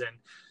missions, and,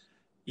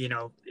 you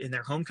know, in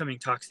their homecoming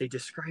talks, they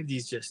describe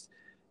these just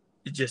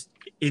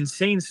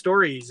insane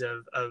stories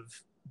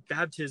of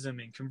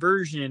baptism and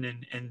conversion,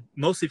 and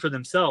mostly for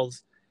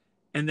themselves.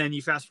 And then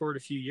you fast forward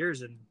a few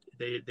years, and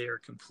they are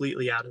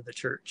completely out of the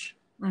church.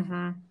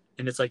 And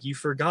it's like, you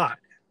forgot.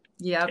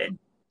 Yeah.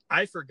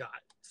 I forgot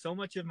so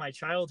much of my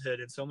childhood,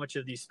 and so much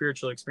of these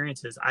spiritual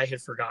experiences I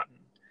had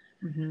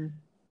forgotten.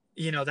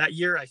 You know, that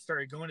year I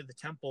started going to the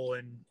temple,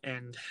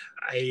 and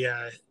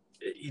I,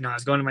 you know, I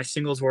was going to my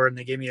singles ward, and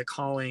they gave me a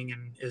calling,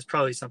 and it was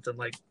probably something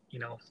like, you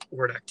know,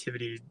 ward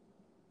activity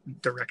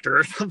director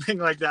or something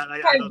like that.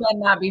 I've done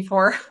that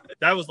before.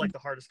 That was like the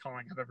hardest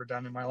calling I've ever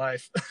done in my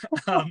life.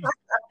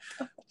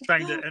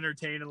 Trying to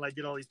entertain and like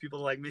get all these people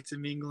to like mix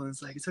and mingle, and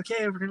it's like, it's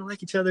okay, we're gonna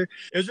like each other.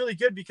 It was really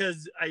good,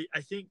 because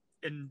I think,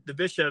 and the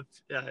bishop,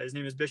 his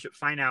name is Bishop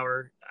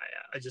Feinauer,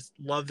 I just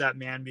love that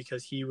man,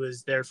 because he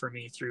was there for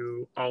me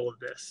through all of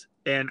this.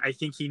 And I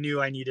think he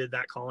knew I needed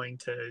that calling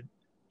to,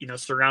 you know,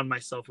 surround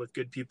myself with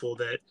good people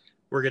that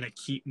were going to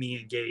keep me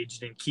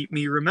engaged and keep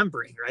me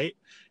remembering, right?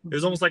 It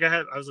was almost like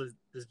I was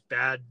this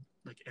bad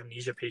like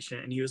amnesia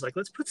patient, and he was like,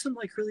 let's put some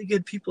like really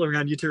good people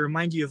around you to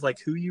remind you of like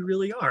who you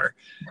really are.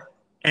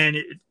 And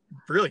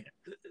brilliant.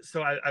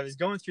 So I was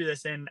going through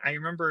this, and I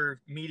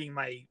remember meeting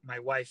my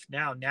wife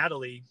now,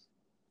 Natalie.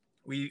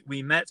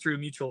 We met through a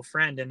mutual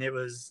friend, and it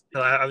was,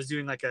 I was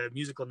doing like a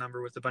musical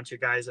number with a bunch of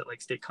guys at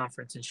like state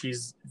conference, and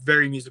she's a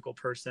very musical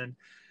person,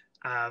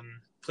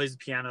 plays the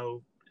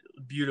piano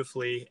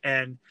beautifully,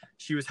 and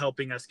she was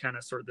helping us kind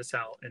of sort this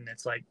out. And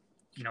it's like,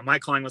 you know, my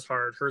calling was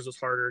hard, hers was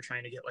harder,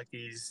 trying to get like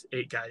these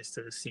 8 guys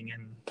to sing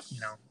in, you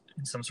know,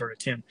 in some sort of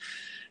tune.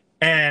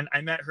 And I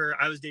met her,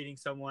 I was dating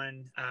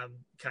someone,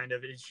 kind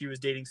of, and she was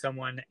dating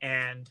someone,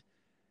 and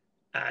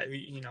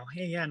you know,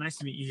 hey, yeah, nice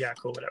to meet you, yeah,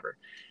 cool, whatever.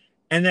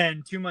 And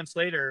then 2 months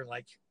later,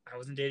 like, I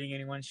wasn't dating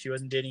anyone, she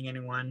wasn't dating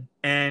anyone,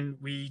 and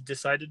we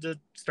decided to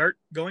start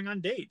going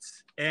on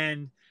dates.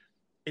 And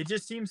it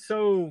just seems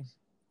so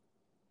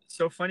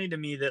funny to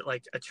me that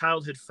like a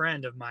childhood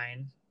friend of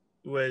mine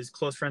was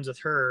close friends with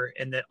her,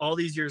 and that all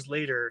these years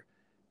later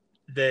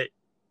that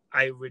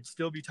I would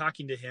still be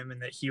talking to him,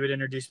 and that he would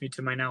introduce me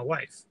to my now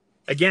wife.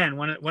 Again,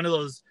 one of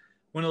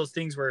those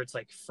things where it's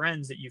like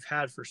friends that you've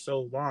had for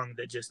so long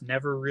that just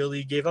never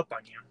really gave up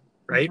on you,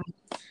 right?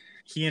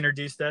 He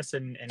introduced us,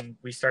 and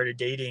we started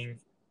dating.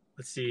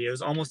 Let's see, it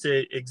was almost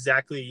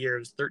exactly a year. It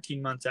was 13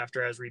 months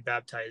after I was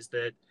rebaptized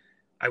that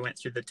I went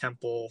through the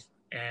temple,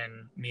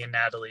 and me and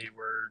Natalie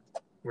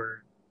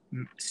were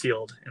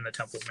sealed in the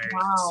temple, married,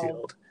 Wow.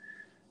 sealed.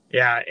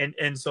 Yeah.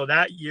 And so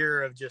that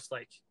year of just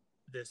like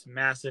this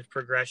massive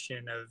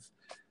progression of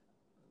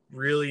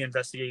really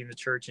investigating the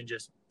church and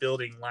just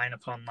building line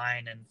upon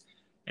line.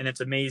 And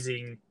it's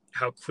amazing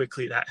how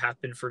quickly that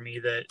happened for me,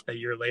 that a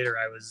year later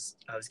I was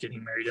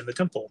getting married in the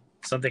temple,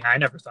 something I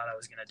never thought I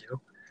was going to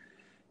do.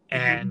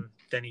 And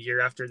then a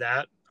year after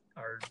that,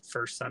 our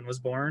first son was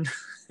born.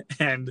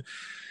 And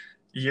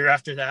a year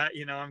after that,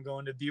 I'm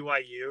going to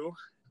BYU.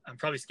 I'm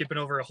probably skipping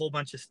over a whole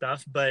bunch of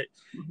stuff, but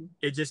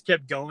it just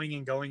kept going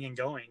and going and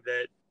going,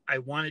 that I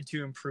wanted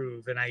to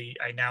improve, and I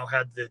now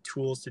had the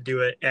tools to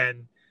do it.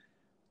 And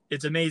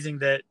it's amazing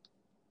that,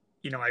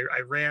 I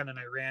ran and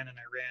I ran and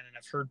I ran, and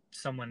I've heard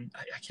someone,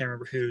 I can't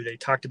remember who, they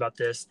talked about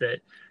this, that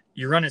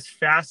you run as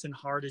fast and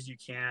hard as you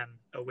can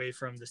away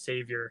from the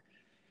Savior,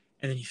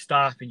 and then you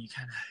stop and you're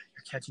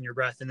catching your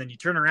breath, and then you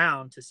turn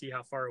around to see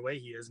how far away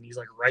he is, and he's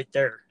like right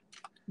there.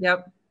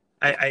 Yep.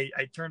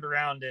 I turned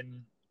around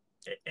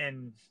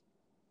and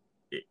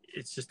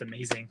it's just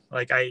amazing.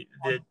 Like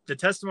the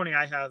testimony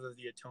I have of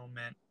the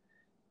atonement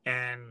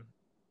and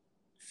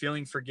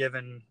feeling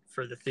forgiven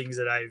for the things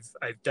that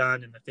I've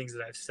done and the things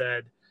that I've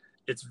said,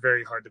 it's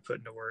very hard to put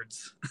into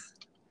words.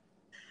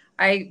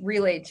 I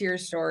relate to your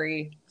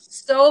story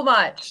so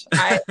much.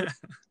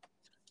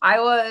 I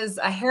was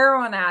a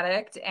heroin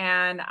addict,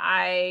 and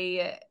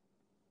I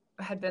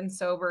had been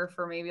sober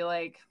for maybe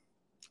like,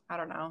 I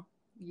don't know,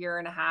 year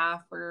and a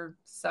half or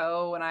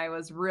so, when I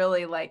was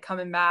really like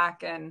coming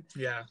back. And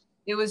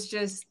it was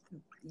just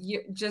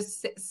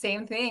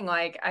same thing.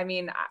 Like, I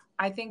mean,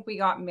 I think we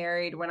got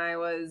married when I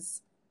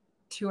was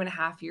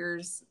 2.5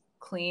 years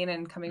clean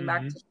and coming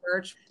back to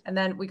church. And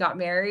then we got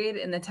married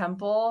in the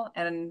temple.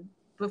 And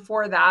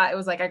before that, it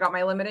was like, I got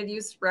my limited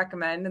use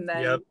recommend. And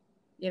then,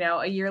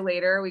 a year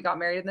later we got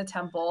married in the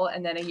temple.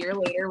 And then a year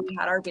later we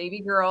had our baby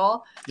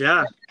girl.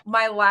 Yeah.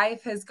 My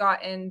life has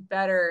gotten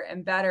better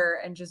and better,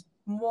 and just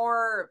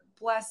more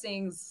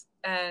blessings.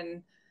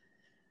 And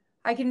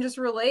I can just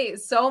relate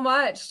so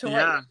much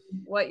to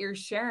what you're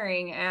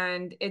sharing.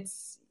 And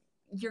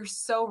you're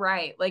so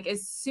right. Like,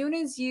 as soon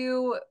as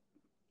you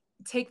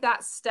take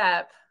that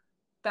step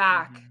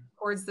back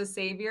towards the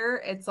Savior,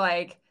 it's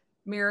like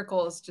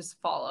miracles just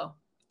follow.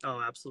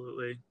 Oh,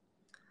 absolutely.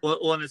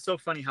 Well, and it's so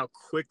funny how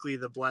quickly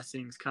the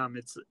blessings come.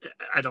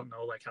 I don't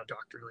know like how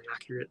doctrinally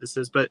accurate this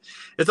is, but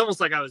it's almost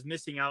like I was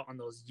missing out on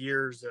those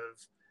years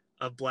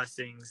of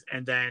blessings.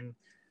 And then,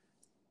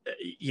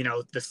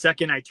 the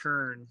second I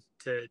turn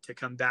to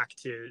come back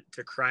to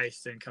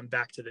Christ and come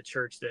back to the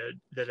church,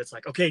 that it's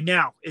like, okay,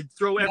 now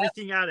throw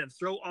everything at him,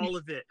 throw all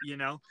of it,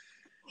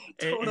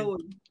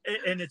 Totally.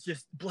 And it's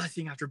just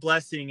blessing after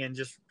blessing, and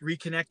just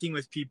reconnecting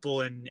with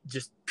people, and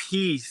just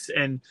peace,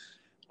 and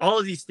all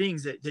of these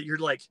things that you're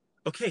like,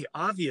 okay,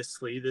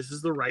 obviously this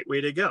is the right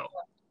way to go.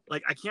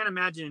 Like, I can't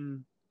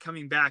imagine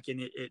coming back and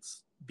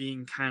it's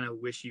being kind of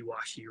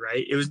wishy-washy,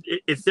 right?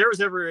 If there was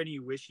ever any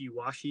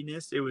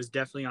wishy-washiness, it was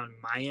definitely on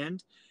my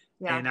end,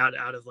 and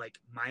out of like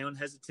my own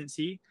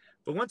hesitancy.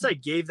 But once I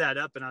gave that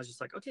up, and I was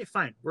just like, okay,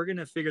 fine, we're going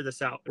to figure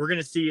this out. We're going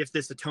to see if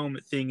this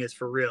atonement thing is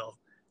for real.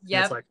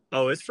 Yeah. It's like,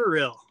 oh, it's for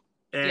real.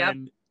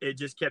 And it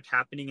just kept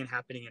happening and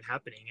happening and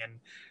happening.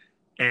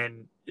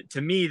 And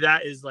to me,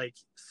 that is like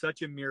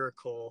such a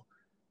miracle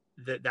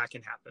that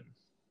can happen.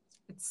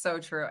 It's so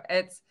true.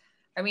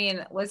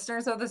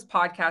 Listeners of this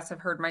podcast have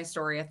heard my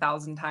story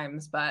 1,000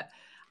 times, but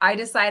I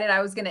decided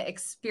I was going to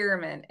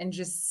experiment and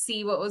just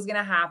see what was going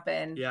to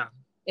happen. Yeah.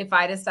 If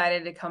I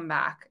decided to come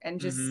back and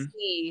just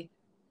see.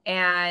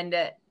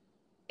 And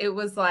it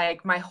was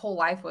like my whole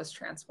life was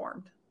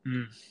transformed.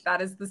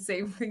 That is the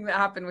same thing that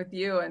happened with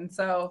you. And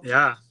so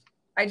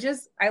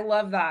I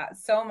love that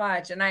so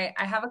much. And I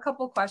have a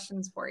couple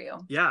questions for you.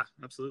 Yeah,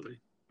 absolutely.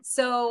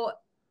 So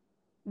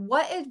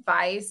what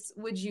advice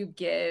would you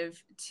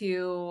give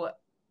to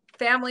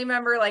family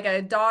member, like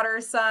a daughter,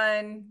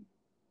 son,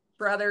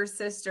 brother,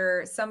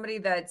 sister, somebody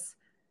that's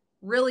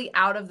really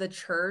out of the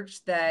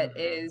church, that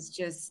is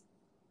just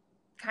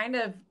kind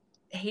of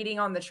hating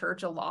on the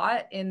church a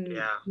lot in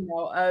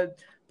a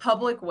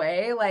public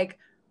way? Like,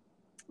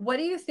 what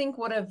do you think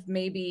would have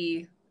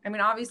maybe,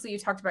 obviously you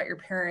talked about your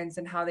parents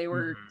and how they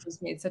were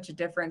just made such a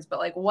difference, but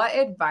like, what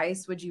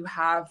advice would you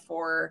have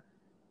for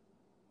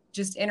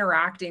just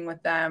interacting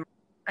with them?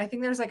 I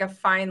think there's like a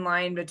fine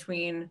line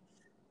between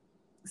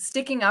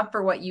sticking up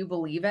for what you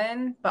believe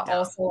in, but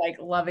also like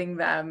loving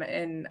them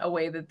in a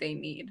way that they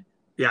need.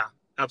 Yeah,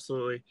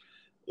 absolutely.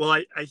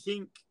 Well, I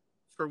think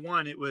for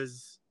one, it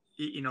was,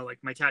 like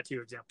my tattoo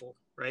example,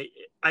 right?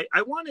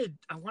 I wanted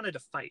to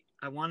fight.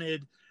 I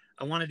wanted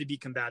to be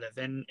combative.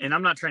 And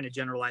I'm not trying to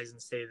generalize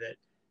and say that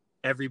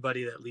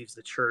everybody that leaves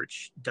the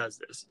church does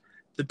this.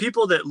 The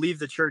people that leave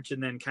the church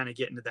and then kind of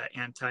get into that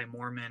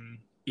anti-Mormon,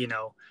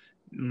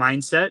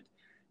 mindset,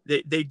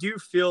 they do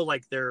feel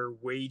like they're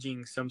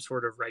waging some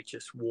sort of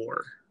righteous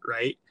war,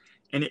 right?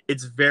 And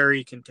it's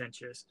very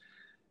contentious.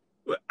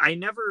 I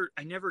never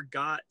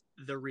got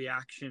the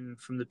reaction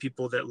from the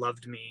people that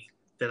loved me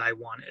that I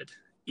wanted.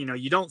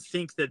 You don't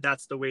think that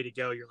that's the way to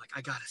go. You're like,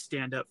 I got to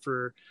stand up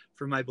for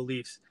my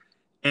beliefs.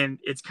 And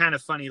it's kind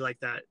of funny like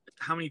that,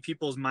 how many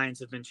people's minds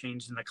have been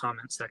changed in the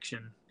comment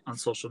section on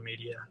social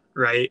media,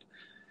 right?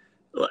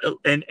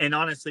 And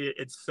honestly,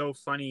 it's so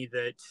funny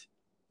that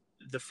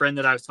the friend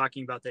that I was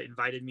talking about that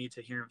invited me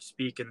to hear him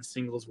speak in the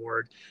singles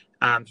ward,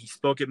 he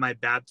spoke at my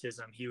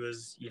baptism. He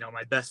was,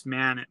 my best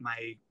man at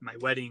my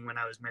wedding when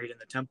I was married in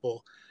the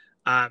temple.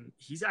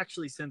 He's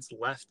actually since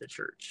left the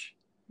church.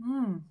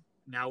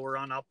 Now we're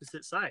on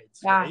opposite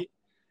sides, right?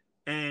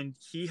 And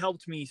he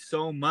helped me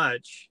so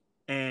much,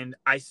 and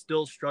I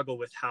still struggle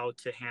with how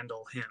to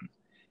handle him.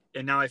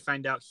 And now I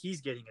find out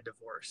he's getting a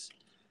divorce.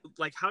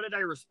 Like, how did I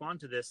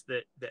respond to this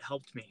that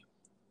helped me?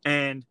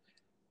 And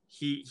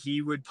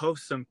he would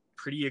post some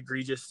pretty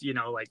egregious,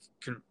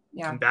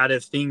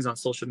 combative things on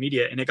social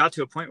media. And it got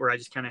to a point where I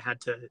just kind of had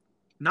to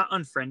not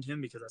unfriend him,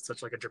 because that's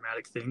such like a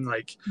dramatic thing.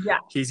 Like,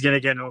 he's going to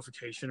get a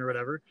notification or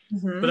whatever.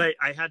 But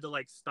I had to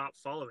like stop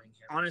following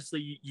him.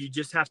 Honestly, you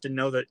just have to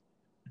know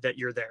that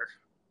you're there,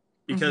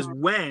 because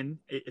when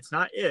it's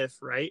not if,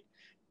 right?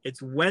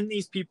 It's when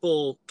these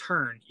people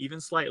turn even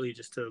slightly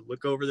just to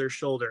look over their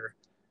shoulder,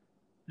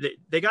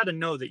 they got to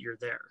know that you're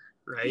there,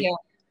 right?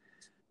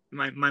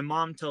 My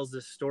mom tells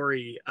this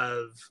story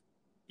of,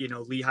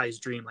 Lehi's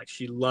dream. Like,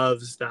 she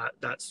loves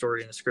that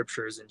story in the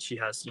scriptures, and she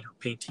has,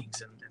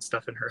 paintings and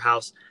stuff in her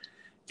house.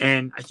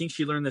 And I think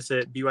she learned this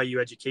at BYU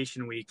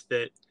Education Week,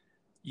 that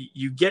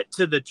you get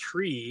to the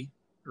tree,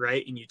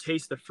 right? And you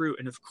taste the fruit.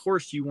 And of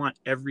course you want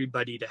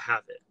everybody to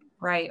have it.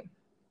 Right.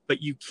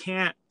 But you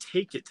can't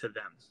take it to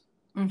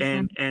them.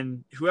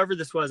 And whoever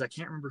this was, I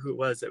can't remember who it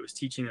was that was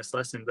teaching this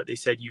lesson, but they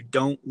said, you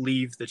don't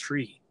leave the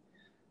tree.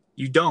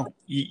 You don't.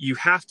 You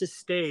have to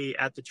stay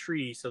at the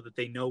tree so that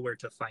they know where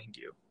to find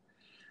you.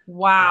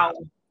 Wow.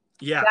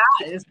 Yeah.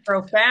 That is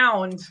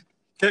profound.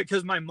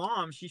 Because my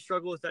mom, she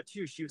struggled with that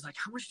too. She was like,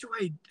 how much do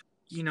I,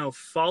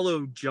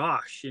 follow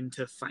Josh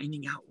into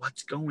finding out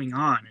what's going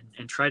on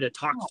and try to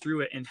talk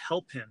through it and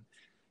help him?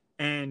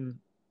 And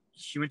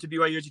she went to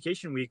BYU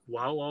Education Week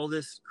while all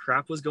this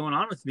crap was going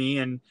on with me.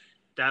 And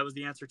that was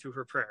the answer to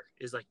her prayer,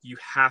 is like, you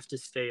have to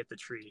stay at the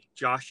tree.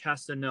 Josh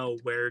has to know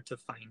where to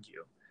find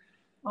you.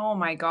 Oh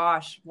my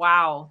gosh.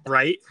 Wow.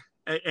 Right.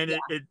 And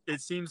it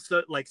seems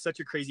like such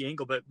a crazy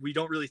angle, but we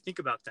don't really think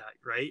about that,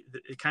 right?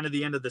 Kind of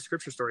the end of the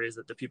scripture story is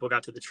that the people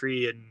got to the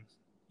tree, and,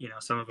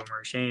 some of them were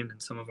ashamed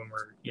and some of them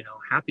were,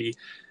 happy.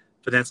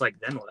 But then it's like,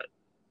 then what?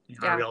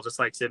 Are we all just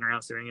like sitting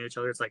around staring at each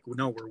other? It's like, well,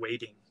 no, we're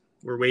waiting.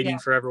 We're waiting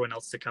for everyone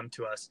else to come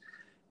to us.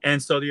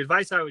 And so the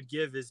advice I would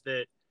give is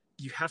that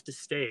you have to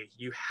stay.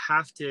 You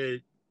have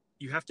to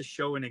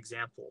show an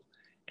example.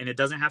 And it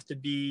doesn't have to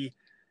be,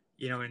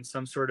 in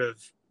some sort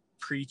of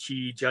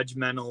preachy,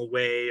 judgmental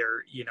way,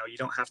 or, you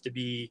don't have to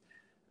be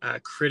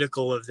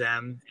critical of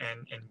them.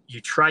 And you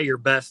try your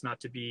best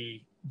not to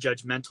be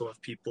judgmental of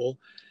people.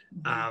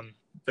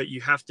 But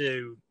you have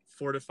to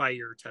fortify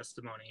your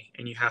testimony,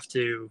 and you have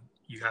to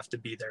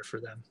be there for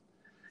them.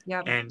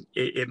 Yeah. And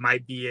it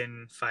might be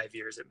in 5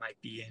 years, it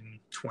might be in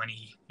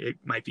 20, it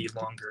might be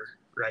longer,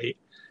 right?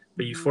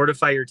 But you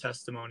fortify your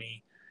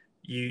testimony,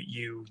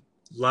 you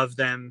love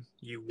them,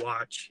 you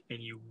watch, and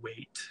you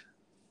wait.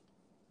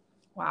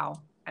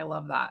 Wow. I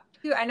love that.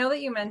 I know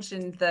that you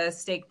mentioned the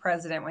stake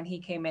president when he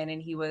came in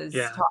and he was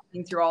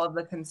talking through all of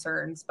the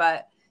concerns,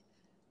 but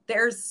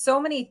there's so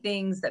many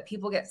things that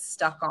people get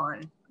stuck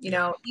on,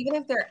 even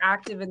if they're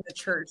active in the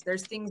church.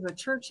 There's things with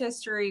church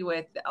history,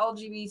 with the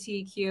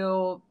LGBTQ,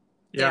 you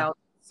know,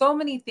 so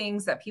many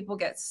things that people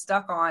get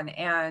stuck on.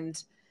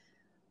 And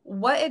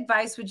what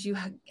advice would you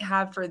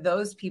have for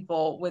those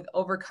people with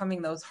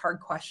overcoming those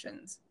hard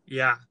questions?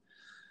 Yeah,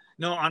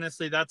 no,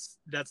 honestly, that's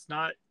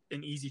not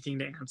an easy thing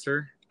to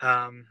answer.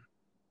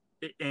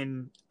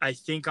 And I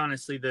think,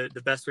 honestly, the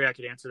best way I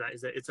could answer that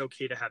is that it's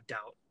okay to have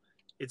doubt.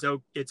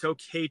 It's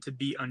okay to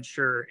be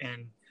unsure.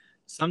 And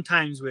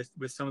sometimes with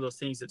some of those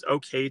things, it's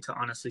okay to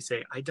honestly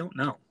say, I don't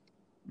know.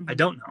 I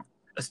don't know.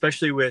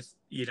 Especially with,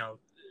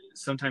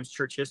 sometimes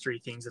church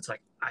history things. It's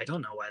like, I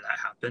don't know why that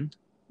happened.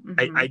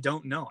 I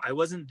don't know. I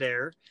wasn't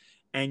there.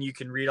 And you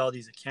can read all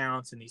these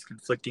accounts and these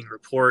conflicting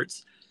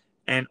reports.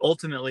 And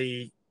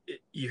ultimately,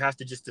 you have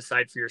to just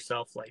decide for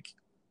yourself, like,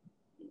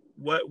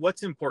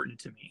 what's important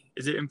to me?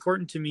 Is it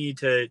important to me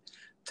to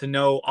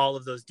know all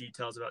of those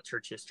details about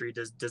church history?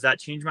 Does that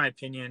change my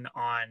opinion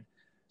on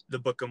the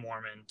Book of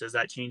Mormon? Does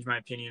that change my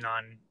opinion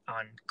on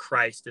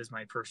Christ as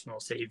my personal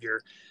savior?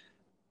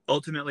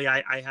 Ultimately,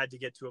 I had to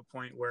get to a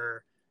point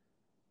where,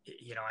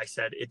 I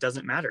said, it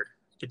doesn't matter.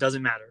 It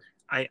doesn't matter.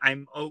 I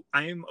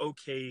am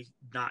okay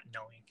not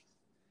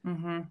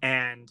knowing.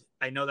 And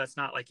I know that's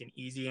not like an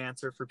easy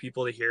answer for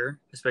people to hear,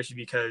 especially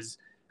because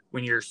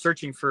when you're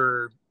searching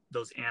for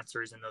those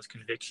answers and those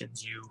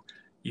convictions,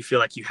 you feel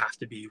like you have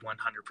to be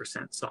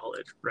 100%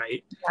 solid,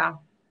 right? Yeah.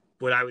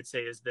 What I would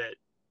say is that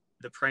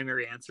the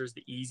primary answers,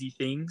 the easy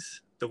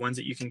things, the ones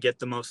that you can get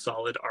the most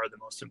solid, are the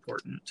most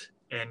important.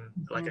 And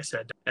like I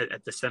said,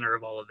 at the center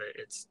of all of it,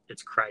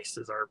 it's Christ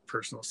as our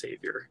personal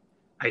savior.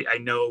 I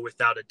know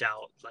without a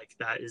doubt, like,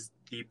 that is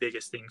the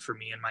biggest thing for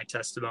me in my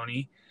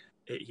testimony.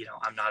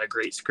 I'm not a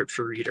great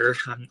scripture reader.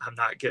 I'm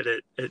not good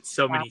at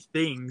so many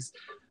things,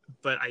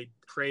 but I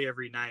pray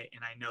every night,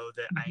 and I know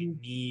that I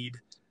need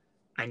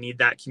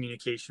that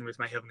communication with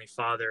my Heavenly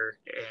Father,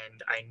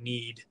 and I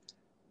need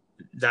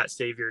that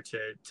Savior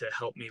to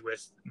help me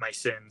with my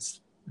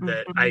sins,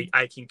 that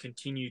I can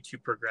continue to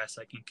progress.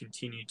 I can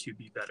continue to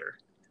be better.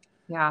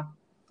 Yeah.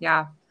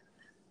 Yeah.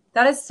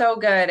 That is so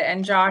good.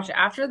 And Josh,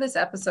 after this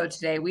episode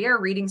today, we are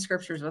reading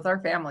scriptures with our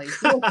families.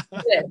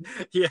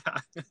 Yeah.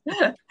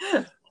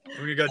 We're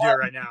going to go do it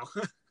right now.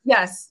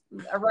 Yes.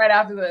 Right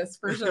after this,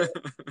 for sure.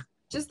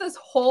 Just this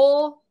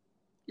whole,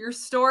 your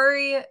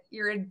story,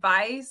 your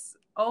advice.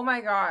 Oh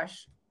my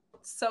gosh.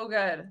 So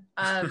good.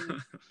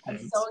 I'm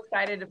so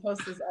excited to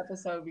post this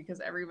episode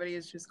because everybody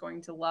is just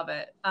going to love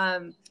it.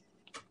 Do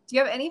you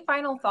have any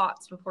final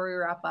thoughts before we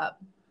wrap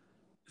up?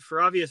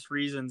 For obvious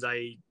reasons,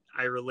 I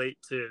relate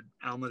to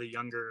Alma the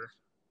Younger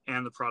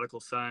and the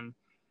prodigal son.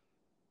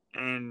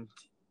 And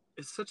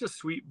it's such a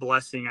sweet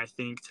blessing, I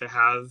think, to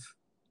have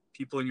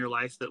people in your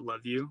life that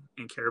love you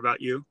and care about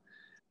you.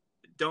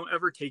 Don't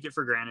ever take it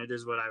for granted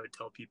is what I would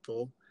tell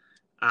people.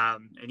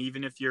 And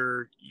even if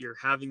you're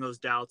having those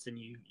doubts and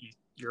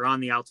you're on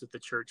the outs with the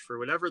church for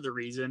whatever the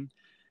reason,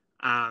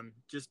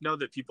 just know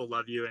that people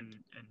love you, and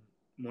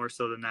more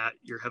so than that,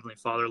 your Heavenly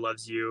Father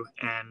loves you.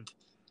 And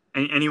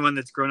anyone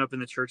that's grown up in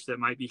the church that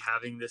might be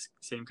having this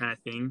same kind of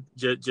thing,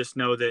 just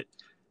know that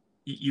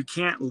you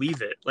can't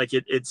leave it. Like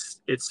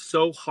it's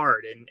so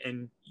hard,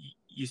 and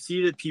you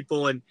see that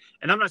people, and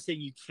I'm not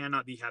saying you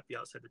cannot be happy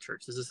outside the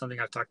church. This is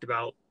something I've talked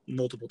about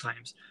multiple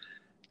times,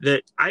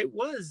 that I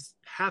was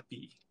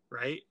happy,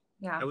 right?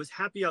 Yeah. I was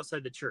happy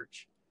outside the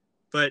church,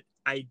 but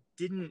I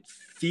didn't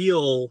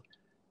feel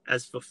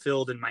as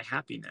fulfilled in my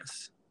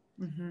happiness.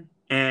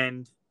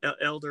 And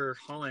Elder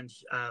Holland,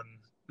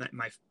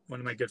 one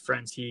of my good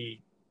friends,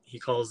 he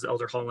calls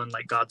Elder Holland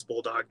like God's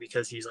bulldog,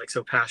 because he's like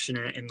so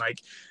passionate, and like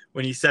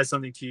when he says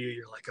something to you,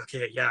 you're like,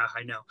 okay, yeah,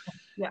 I know.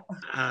 Yeah.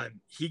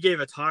 He gave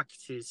a talk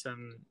to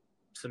some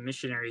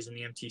missionaries in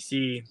the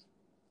MTC,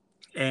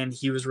 and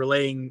he was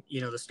relaying,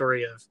 the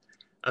story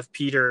of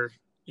Peter,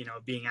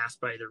 being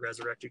asked by the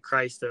resurrected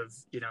Christ of,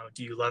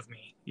 do you love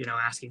me?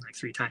 Asking like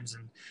 3 times,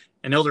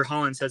 and Elder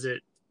Holland says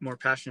it more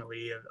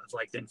passionately of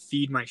like, then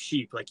feed my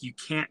sheep. Like, you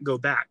can't go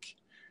back.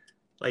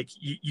 Like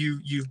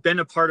you've been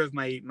a part of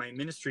my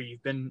ministry.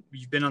 You've been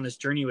on this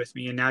journey with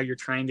me, and now you're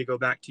trying to go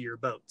back to your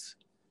boats.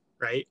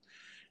 Right.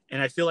 And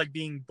I feel like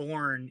being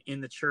born in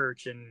the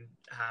church and,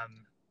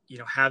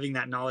 having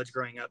that knowledge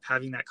growing up,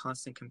 having that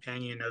constant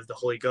companion of the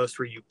Holy Ghost,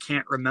 where you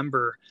can't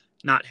remember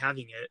not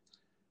having it.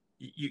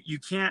 You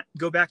can't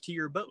go back to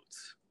your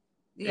boats.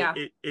 Yeah.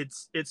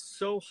 It's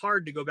so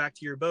hard to go back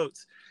to your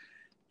boats.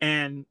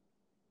 And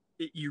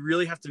you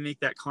really have to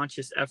make that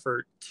conscious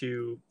effort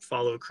to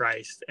follow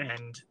Christ.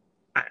 And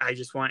I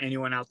just want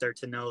anyone out there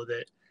to know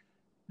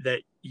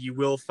that you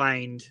will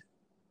find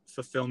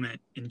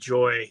fulfillment and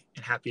joy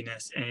and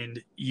happiness,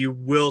 and you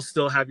will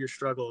still have your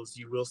struggles.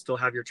 You will still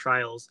have your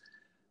trials,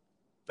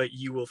 but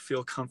you will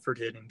feel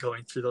comforted in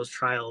going through those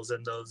trials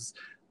and those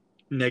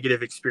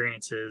negative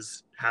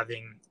experiences,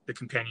 having the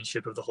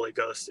companionship of the Holy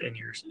Ghost and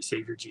your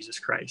Savior, Jesus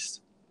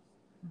Christ.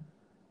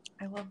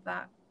 I love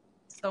that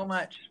so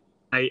much.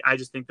 I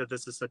just think that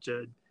this is such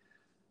a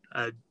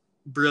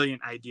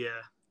brilliant idea.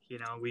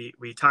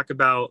 We talk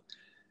about,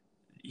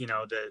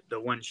 the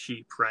one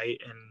sheep, right?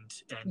 And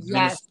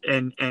yes.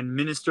 and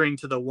ministering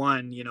to the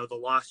one, the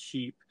lost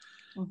sheep.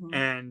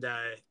 And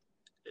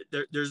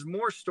there's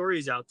more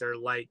stories out there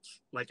like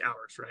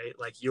ours, right?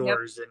 Like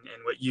yours. Yep.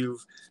 and what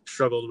you've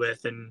struggled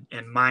with, and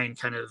mine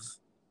kind of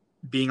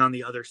being on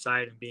the other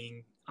side and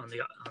being on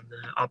the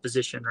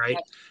opposition, right?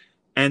 Yep.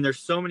 And there's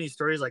so many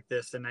stories like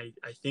this, and I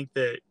think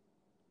that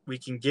we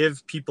can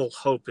give people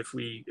hope if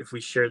we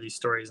share these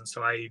stories. And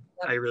so I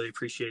really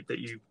appreciate that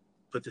you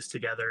put this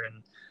together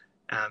and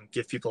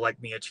give people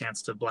like me a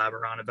chance to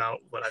blabber on about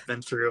what I've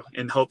been through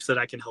in hopes that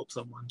I can help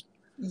someone.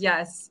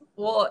 Yes.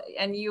 Well,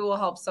 and you will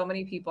help so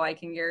many people. I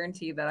can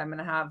guarantee that I'm going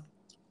to have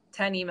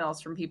 10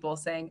 emails from people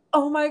saying,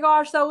 oh my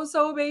gosh, that was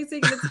so amazing.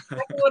 That's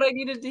exactly what I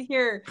needed to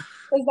hear.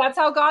 Because that's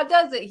how God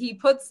does it. He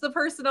puts the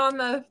person on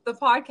the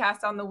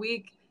podcast on the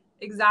week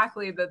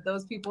exactly that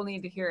those people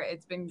need to hear it.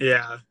 It's been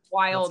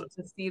wild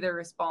to see the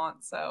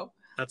response. So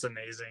that's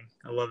amazing.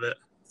 I love it.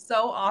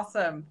 So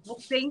awesome.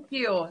 Well, thank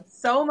you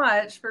so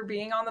much for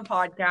being on the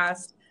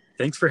podcast.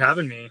 Thanks for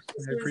having me.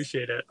 I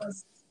appreciate it.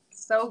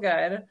 So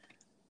good.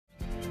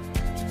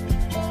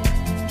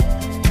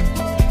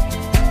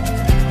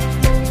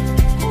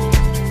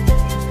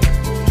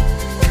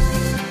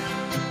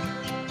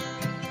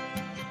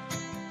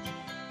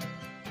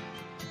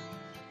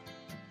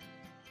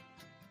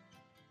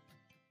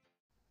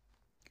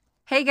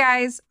 Hey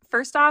guys,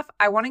 first off,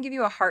 I want to give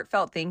you a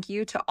heartfelt thank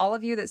you to all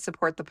of you that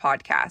support the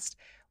podcast.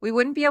 We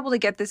wouldn't be able to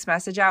get this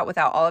message out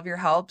without all of your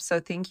help,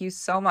 so thank you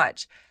so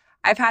much.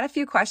 I've had a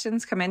few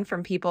questions come in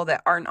from people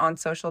that aren't on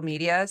social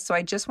media, so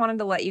I just wanted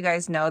to let you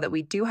guys know that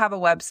we do have a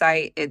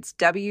website. It's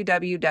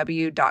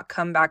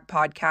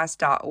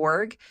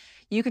www.comebackpodcast.org.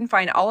 You can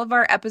find all of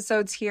our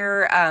episodes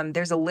here.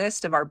 There's a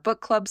list of our book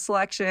club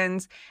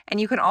selections,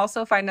 and you can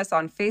also find us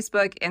on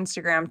Facebook,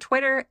 Instagram,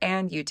 Twitter,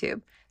 and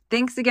YouTube.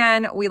 Thanks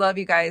again. We love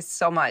you guys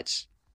so much.